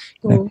those.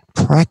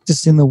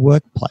 Practice in the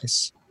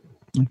workplace.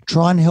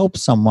 Try and help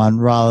someone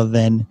rather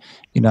than,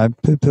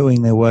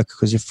 poo-pooing their work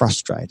because you're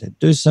frustrated.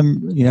 Do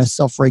some,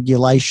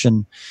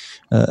 self-regulation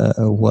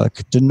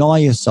work. Deny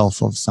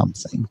yourself of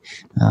something.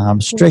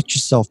 Stretch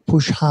yourself.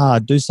 Push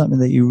hard. Do something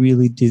that you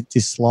really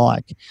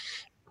dislike.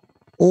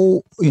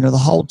 All, the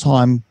whole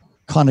time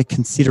kind of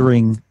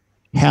considering,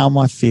 how am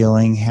I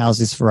feeling? How's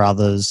this for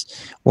others?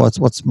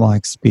 What's my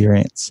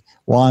experience?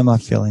 Why am I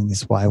feeling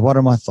this way? What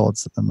are my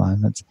thoughts at the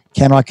moment?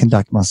 Can I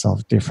conduct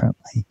myself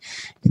differently?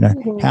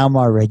 How am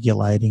I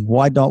regulating?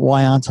 Why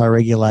aren't I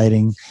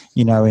regulating,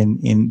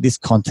 in this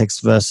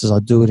context versus I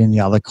do it in the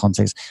other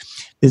context?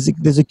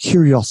 There's a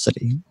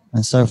curiosity.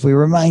 And so if we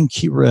remain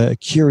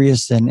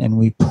curious and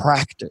we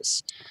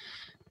practice,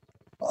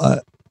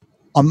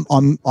 I'm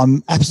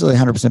absolutely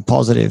 100%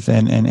 positive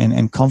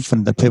and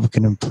confident that people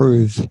can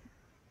improve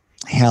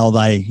how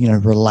they,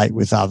 relate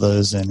with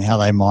others and how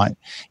they might,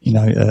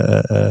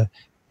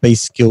 be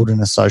skilled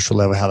in a social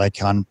level, how they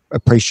can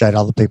appreciate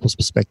other people's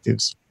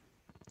perspectives.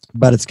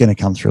 But it's going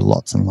to come through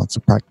lots and lots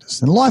of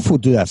practice. And life will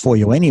do that for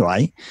you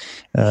anyway.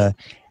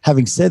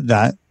 Having said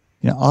that,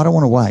 I don't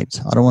want to wait.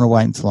 I don't want to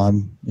wait until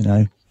I'm,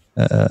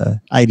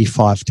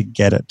 85 to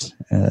get it.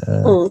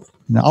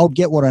 I'll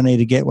get what I need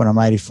to get when I'm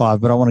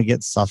 85, but I want to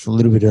get stuff a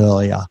little bit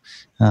earlier.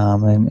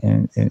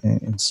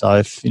 And so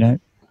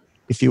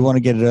if you want to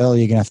get it early,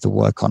 you're going to have to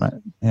work on it.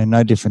 And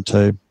no different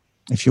to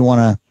if you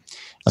want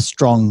a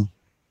strong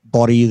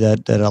body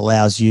that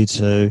allows you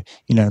to,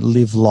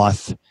 live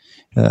life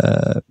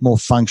more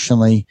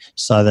functionally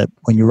so that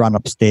when you run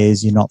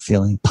upstairs, you're not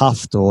feeling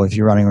puffed, or if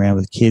you're running around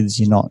with kids,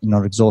 you're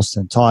not exhausted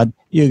and tired,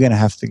 you're going to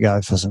have to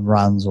go for some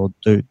runs or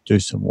do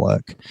some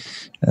work.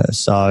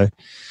 So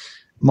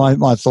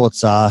my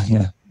thoughts are,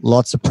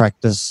 lots of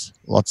practice,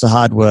 lots of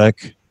hard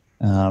work.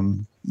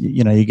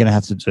 You're going to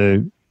have to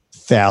do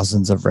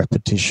thousands of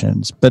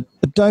repetitions, but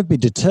don't be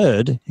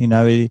deterred.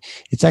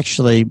 It's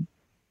actually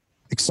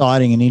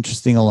exciting and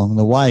interesting along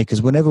the way,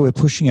 because whenever we're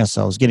pushing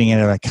ourselves, getting out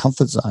of our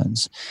comfort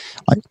zones,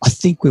 I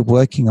think we're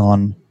working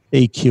on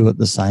EQ at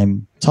the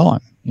same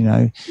time.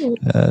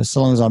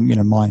 So long as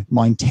I'm,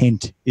 my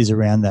intent is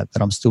around that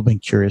I'm still being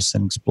curious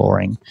and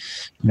exploring,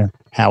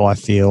 how I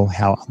feel,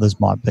 how others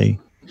might be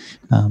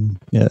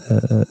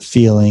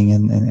feeling,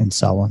 and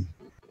so on.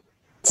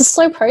 It's a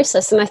slow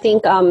process, and I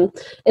think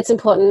it's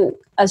important,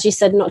 as you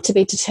said, not to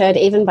be deterred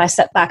even by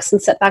setbacks,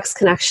 and setbacks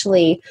can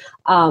actually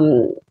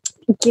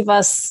give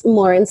us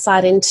more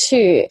insight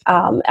into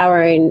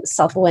our own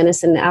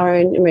self-awareness and our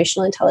own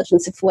emotional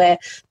intelligence. If we're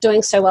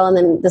doing so well and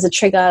then there's a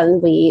trigger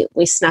and we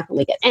snap and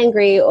we get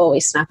angry, or we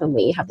snap and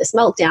we have this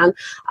meltdown,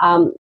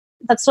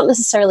 that's not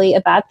necessarily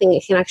a bad thing.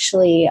 It can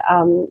actually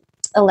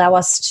allow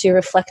us to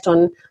reflect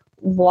on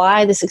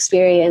why this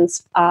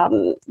experience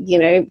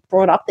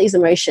brought up these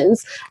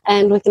emotions,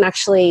 and we can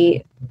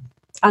actually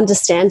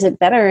understand it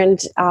better and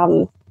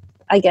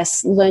I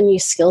guess learn new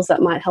skills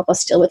that might help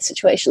us deal with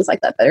situations like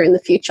that better in the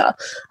future.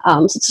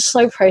 So it's a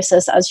slow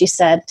process, as you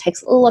said,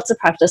 takes lots of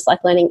practice,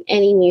 like learning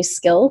any new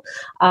skill,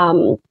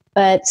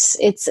 but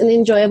it's an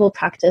enjoyable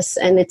practice,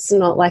 and it's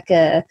not like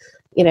a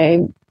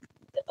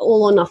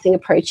all or nothing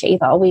approach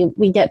either.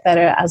 We get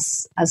better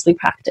as we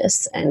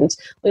practice, and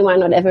we might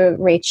not ever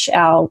reach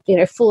our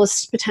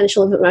fullest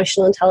potential of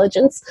emotional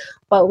intelligence,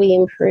 but we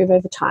improve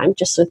over time,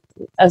 just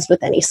as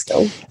with any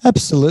skill.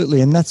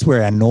 Absolutely, and that's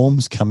where our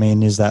norms come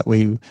in. Is that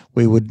we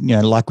would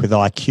like with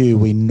IQ,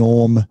 we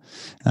norm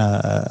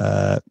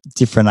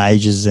different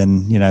ages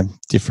and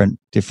different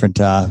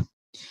times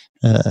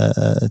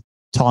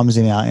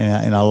in our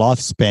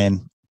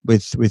lifespan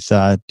with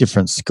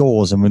different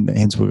scores, and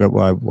hence we've got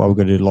why we've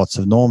got to do lots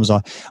of norms.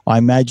 I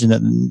imagine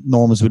that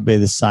norms would be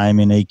the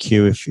same in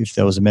EQ if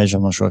there was a measure.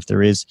 I'm not sure if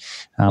there is.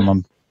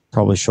 I'm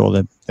probably sure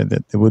that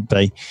there would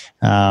be.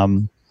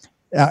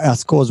 Our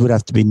scores would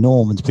have to be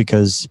normed,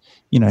 because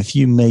if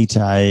you meet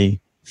a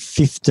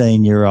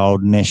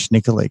 15-year-old Nesh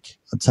Nikolic,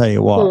 I'll tell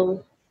you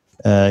what.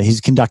 He's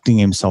conducting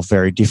himself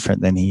very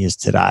different than he is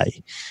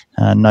today.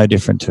 No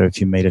different to if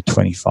you meet a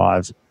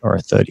 25 or a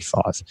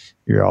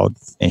 35-year-old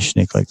Nesh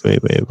Nikolic.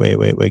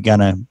 We're going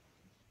to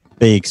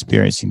be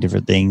experiencing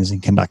different things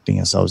and conducting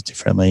ourselves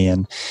differently,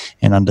 and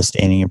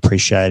understanding,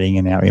 appreciating,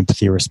 and our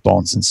empathy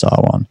response, and so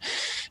on.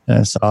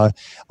 So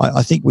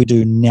I think we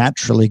do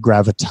naturally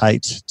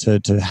gravitate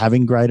to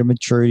having greater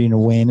maturity and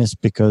awareness,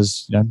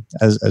 because,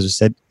 as I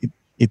said,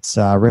 it's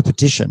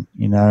repetition,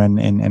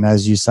 and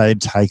as you say,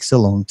 it takes a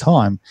long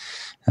time.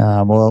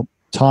 Well,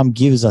 time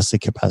gives us the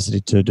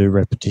capacity to do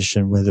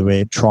repetition, whether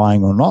we're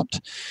trying or not.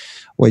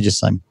 We're just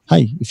saying,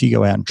 hey, if you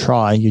go out and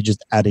try, you're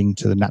just adding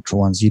to the natural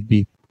ones you'd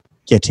be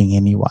getting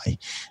anyway.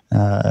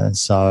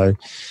 So,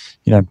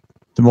 the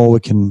more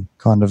we can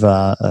kind of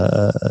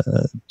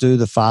do,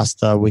 the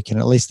faster we can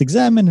at least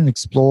examine and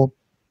explore.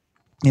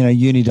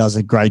 Uni does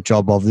a great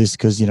job of this,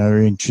 because,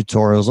 we're in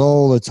tutorials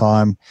all the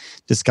time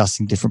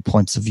discussing different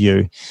points of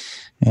view.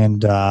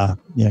 And,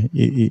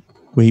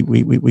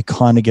 we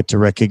kind of get to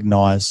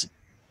recognize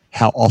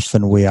how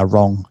often we are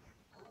wrong.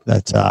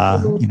 That,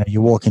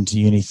 you walk into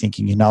uni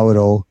thinking you know it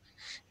all,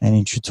 and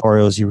in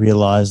tutorials you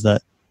realize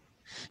that,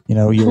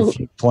 your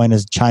viewpoint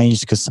has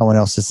changed because someone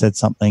else has said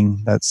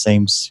something that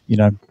seems,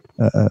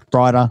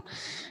 brighter,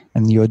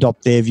 and you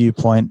adopt their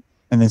viewpoint.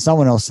 And then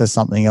someone else says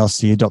something else,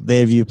 so you adopt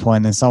their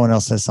viewpoint, and someone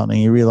else says something,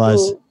 you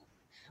realize,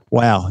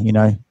 wow,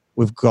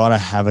 we've got to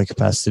have a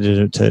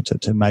capacity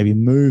to maybe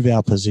move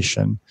our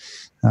position,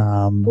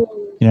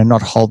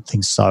 not hold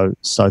things so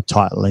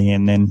tightly.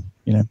 And then,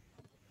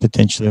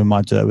 potentially we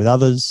might do that with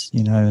others,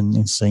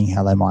 and seeing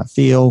how they might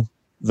feel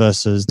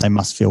versus they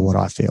must feel what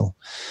I feel.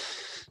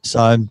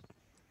 So,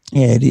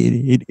 yeah,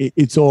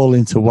 it's all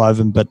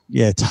interwoven, but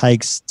yeah, it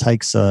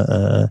takes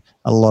a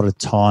lot of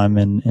time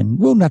and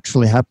will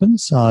naturally happen.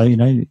 So,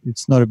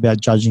 it's not about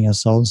judging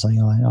ourselves,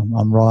 saying,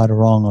 I'm right or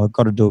wrong, or I've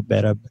got to do it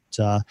better.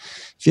 But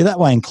if you're that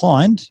way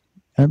inclined,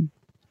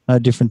 no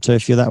different to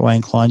if you're that way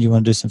inclined, you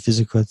want to do some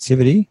physical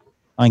activity,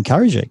 I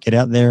encourage it. Get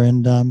out there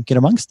and get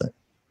amongst it.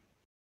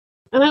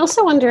 And I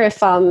also wonder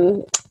if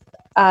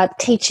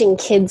teaching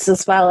kids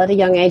as well at a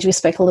young age, we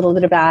spoke a little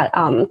bit about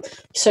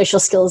social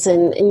skills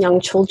in young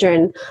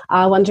children.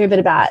 I wonder a bit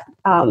about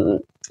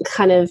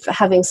kind of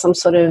having some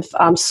sort of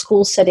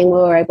school setting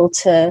where we're able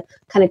to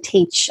kind of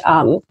teach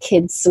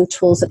kids some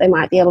tools that they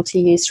might be able to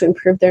use to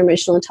improve their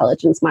emotional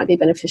intelligence, might be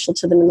beneficial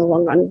to them in the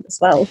long run as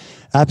well.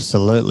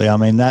 Absolutely. I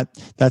mean,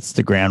 that's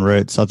the ground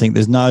roots. I think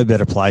there's no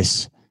better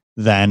place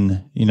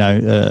than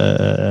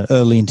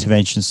early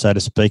intervention, so to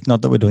speak.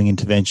 Not that we're doing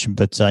intervention,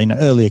 but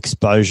early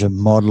exposure,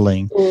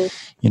 modelling,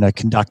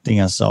 conducting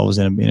ourselves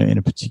in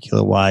a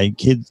particular way.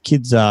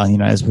 Kids are,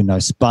 as we know,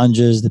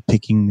 sponges. They're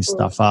picking this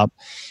stuff up.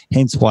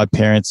 Hence why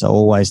parents are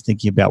always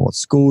thinking about what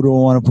school do I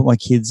want to put my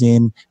kids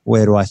in?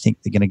 Where do I think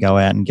they're going to go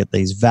out and get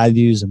these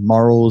values and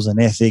morals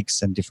and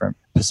ethics and different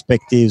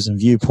perspectives and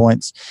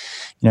viewpoints?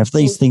 If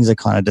these things are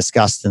kind of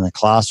discussed in the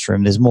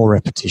classroom, there's more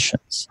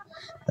repetitions.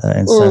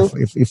 And so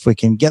if we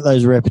can get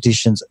those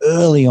repetitions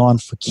early on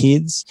for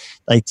kids,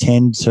 they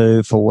tend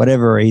to, for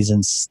whatever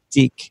reason,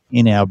 stick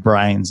in our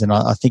brains. And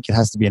I think it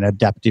has to be an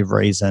adaptive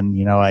reason.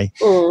 If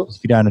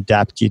you don't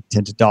adapt, you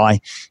tend to die.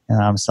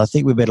 So I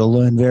think we better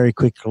learn very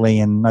quickly,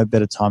 and no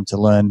better time to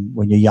learn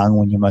when you're young,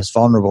 when you're most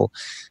vulnerable.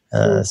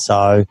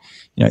 So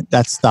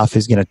that stuff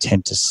is going to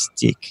tend to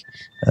stick.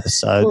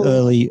 So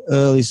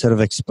early sort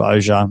of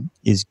exposure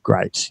is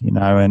great,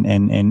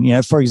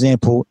 and for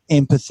example,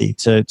 empathy,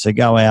 to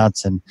go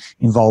out and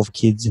involve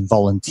kids in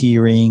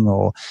volunteering,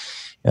 or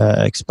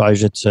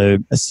exposure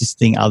to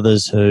assisting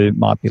others who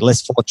might be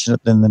less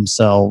fortunate than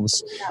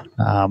themselves,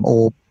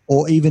 or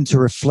even to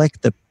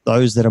reflect that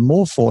those that are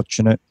more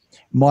fortunate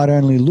might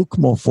only look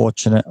more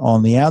fortunate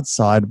on the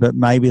outside, but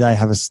maybe they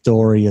have a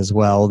story as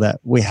well that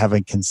we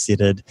haven't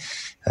considered,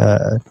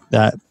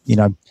 that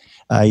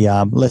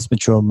a less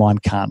mature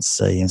mind can't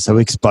see, and so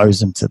we expose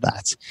them to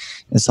that.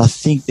 And so I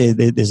think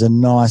there's a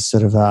nice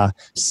sort of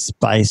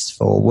space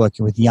for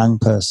working with young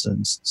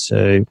persons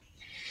to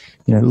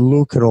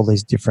look at all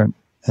these different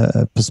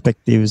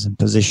perspectives and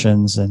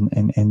positions,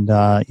 and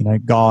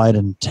guide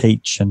and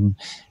teach and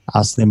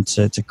ask them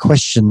to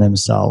question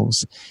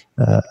themselves,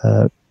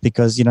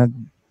 because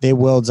their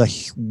worlds are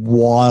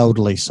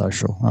wildly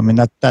social. I mean,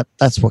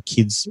 that's what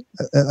kids,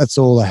 that's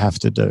all they have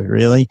to do,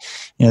 really.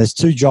 There's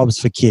two jobs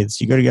for kids.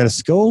 You've got to go to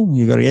school,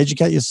 you've got to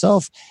educate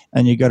yourself,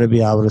 and you've got to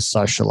be able to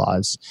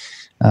socialize.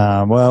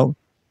 Well,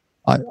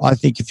 I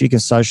think if you can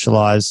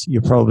socialize,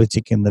 you're probably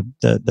ticking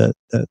the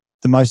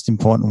most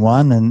important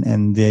one,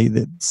 and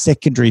the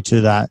secondary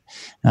to that,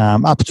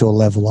 up to a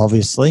level,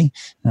 obviously.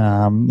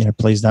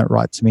 Please don't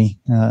write to me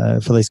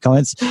for these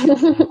comments.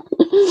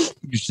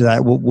 To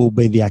that will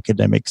be the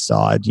academic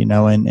side,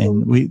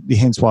 and we,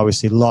 hence why we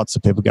see lots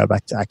of people go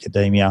back to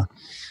academia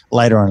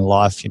later on in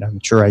life,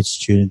 mature age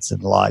students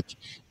and the like.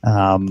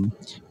 And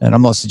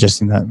I'm not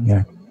suggesting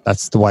that,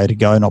 that's the way to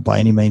go, not by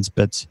any means,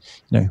 but,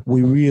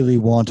 we really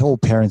all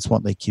parents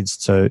want their kids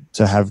to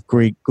have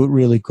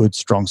really good,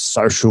 strong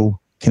social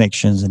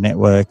connections and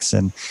networks,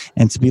 and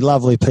to be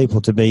lovely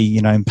people, to be,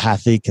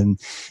 empathic and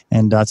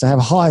to have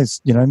high,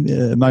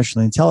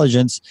 emotional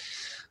intelligence.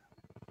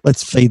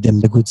 Let's feed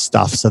them the good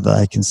stuff so that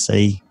they can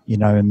see,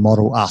 and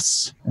model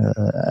us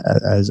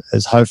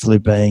as hopefully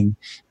being,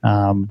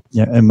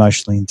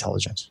 emotionally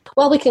intelligent.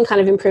 Well, we can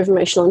kind of improve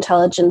emotional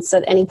intelligence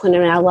at any point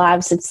in our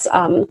lives. It's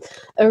a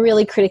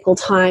really critical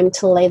time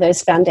to lay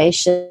those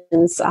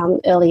foundations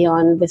early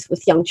on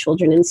with young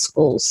children in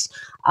schools.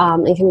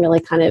 And can really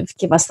kind of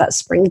give us that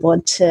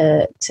springboard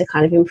to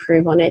kind of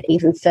improve on it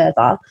even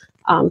further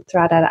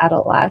throughout our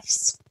adult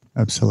lives.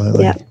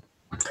 Absolutely. Yeah.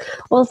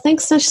 Well,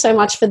 thanks so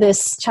much for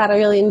this chat. I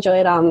really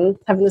enjoyed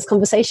having this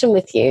conversation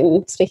with you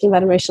and speaking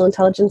about emotional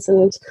intelligence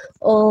and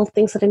all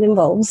things that it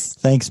involves.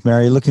 Thanks,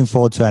 Mary. Looking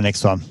forward to our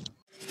next one.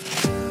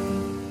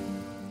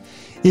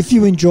 If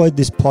you enjoyed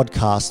this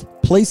podcast,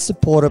 please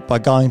support it by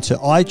going to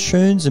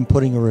iTunes and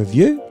putting a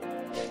review,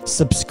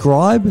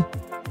 subscribe,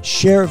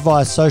 share it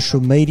via social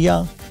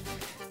media,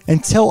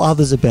 and tell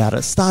others about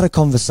it. Start a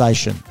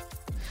conversation.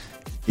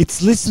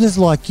 It's listeners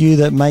like you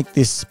that make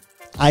this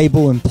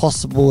able and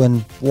possible,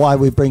 and why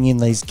we bring in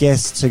these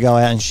guests to go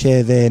out and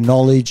share their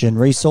knowledge and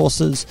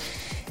resources.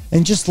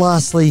 And just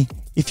lastly,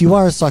 if you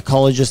are a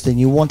psychologist and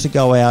you want to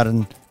go out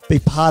and be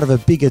part of a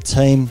bigger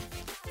team,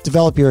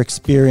 develop your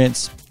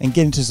experience and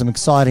get into some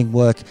exciting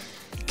work,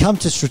 come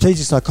to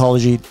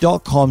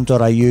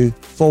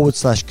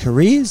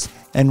strategicpsychology.com.au/careers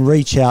and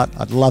reach out.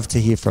 I'd love to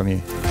hear from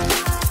you.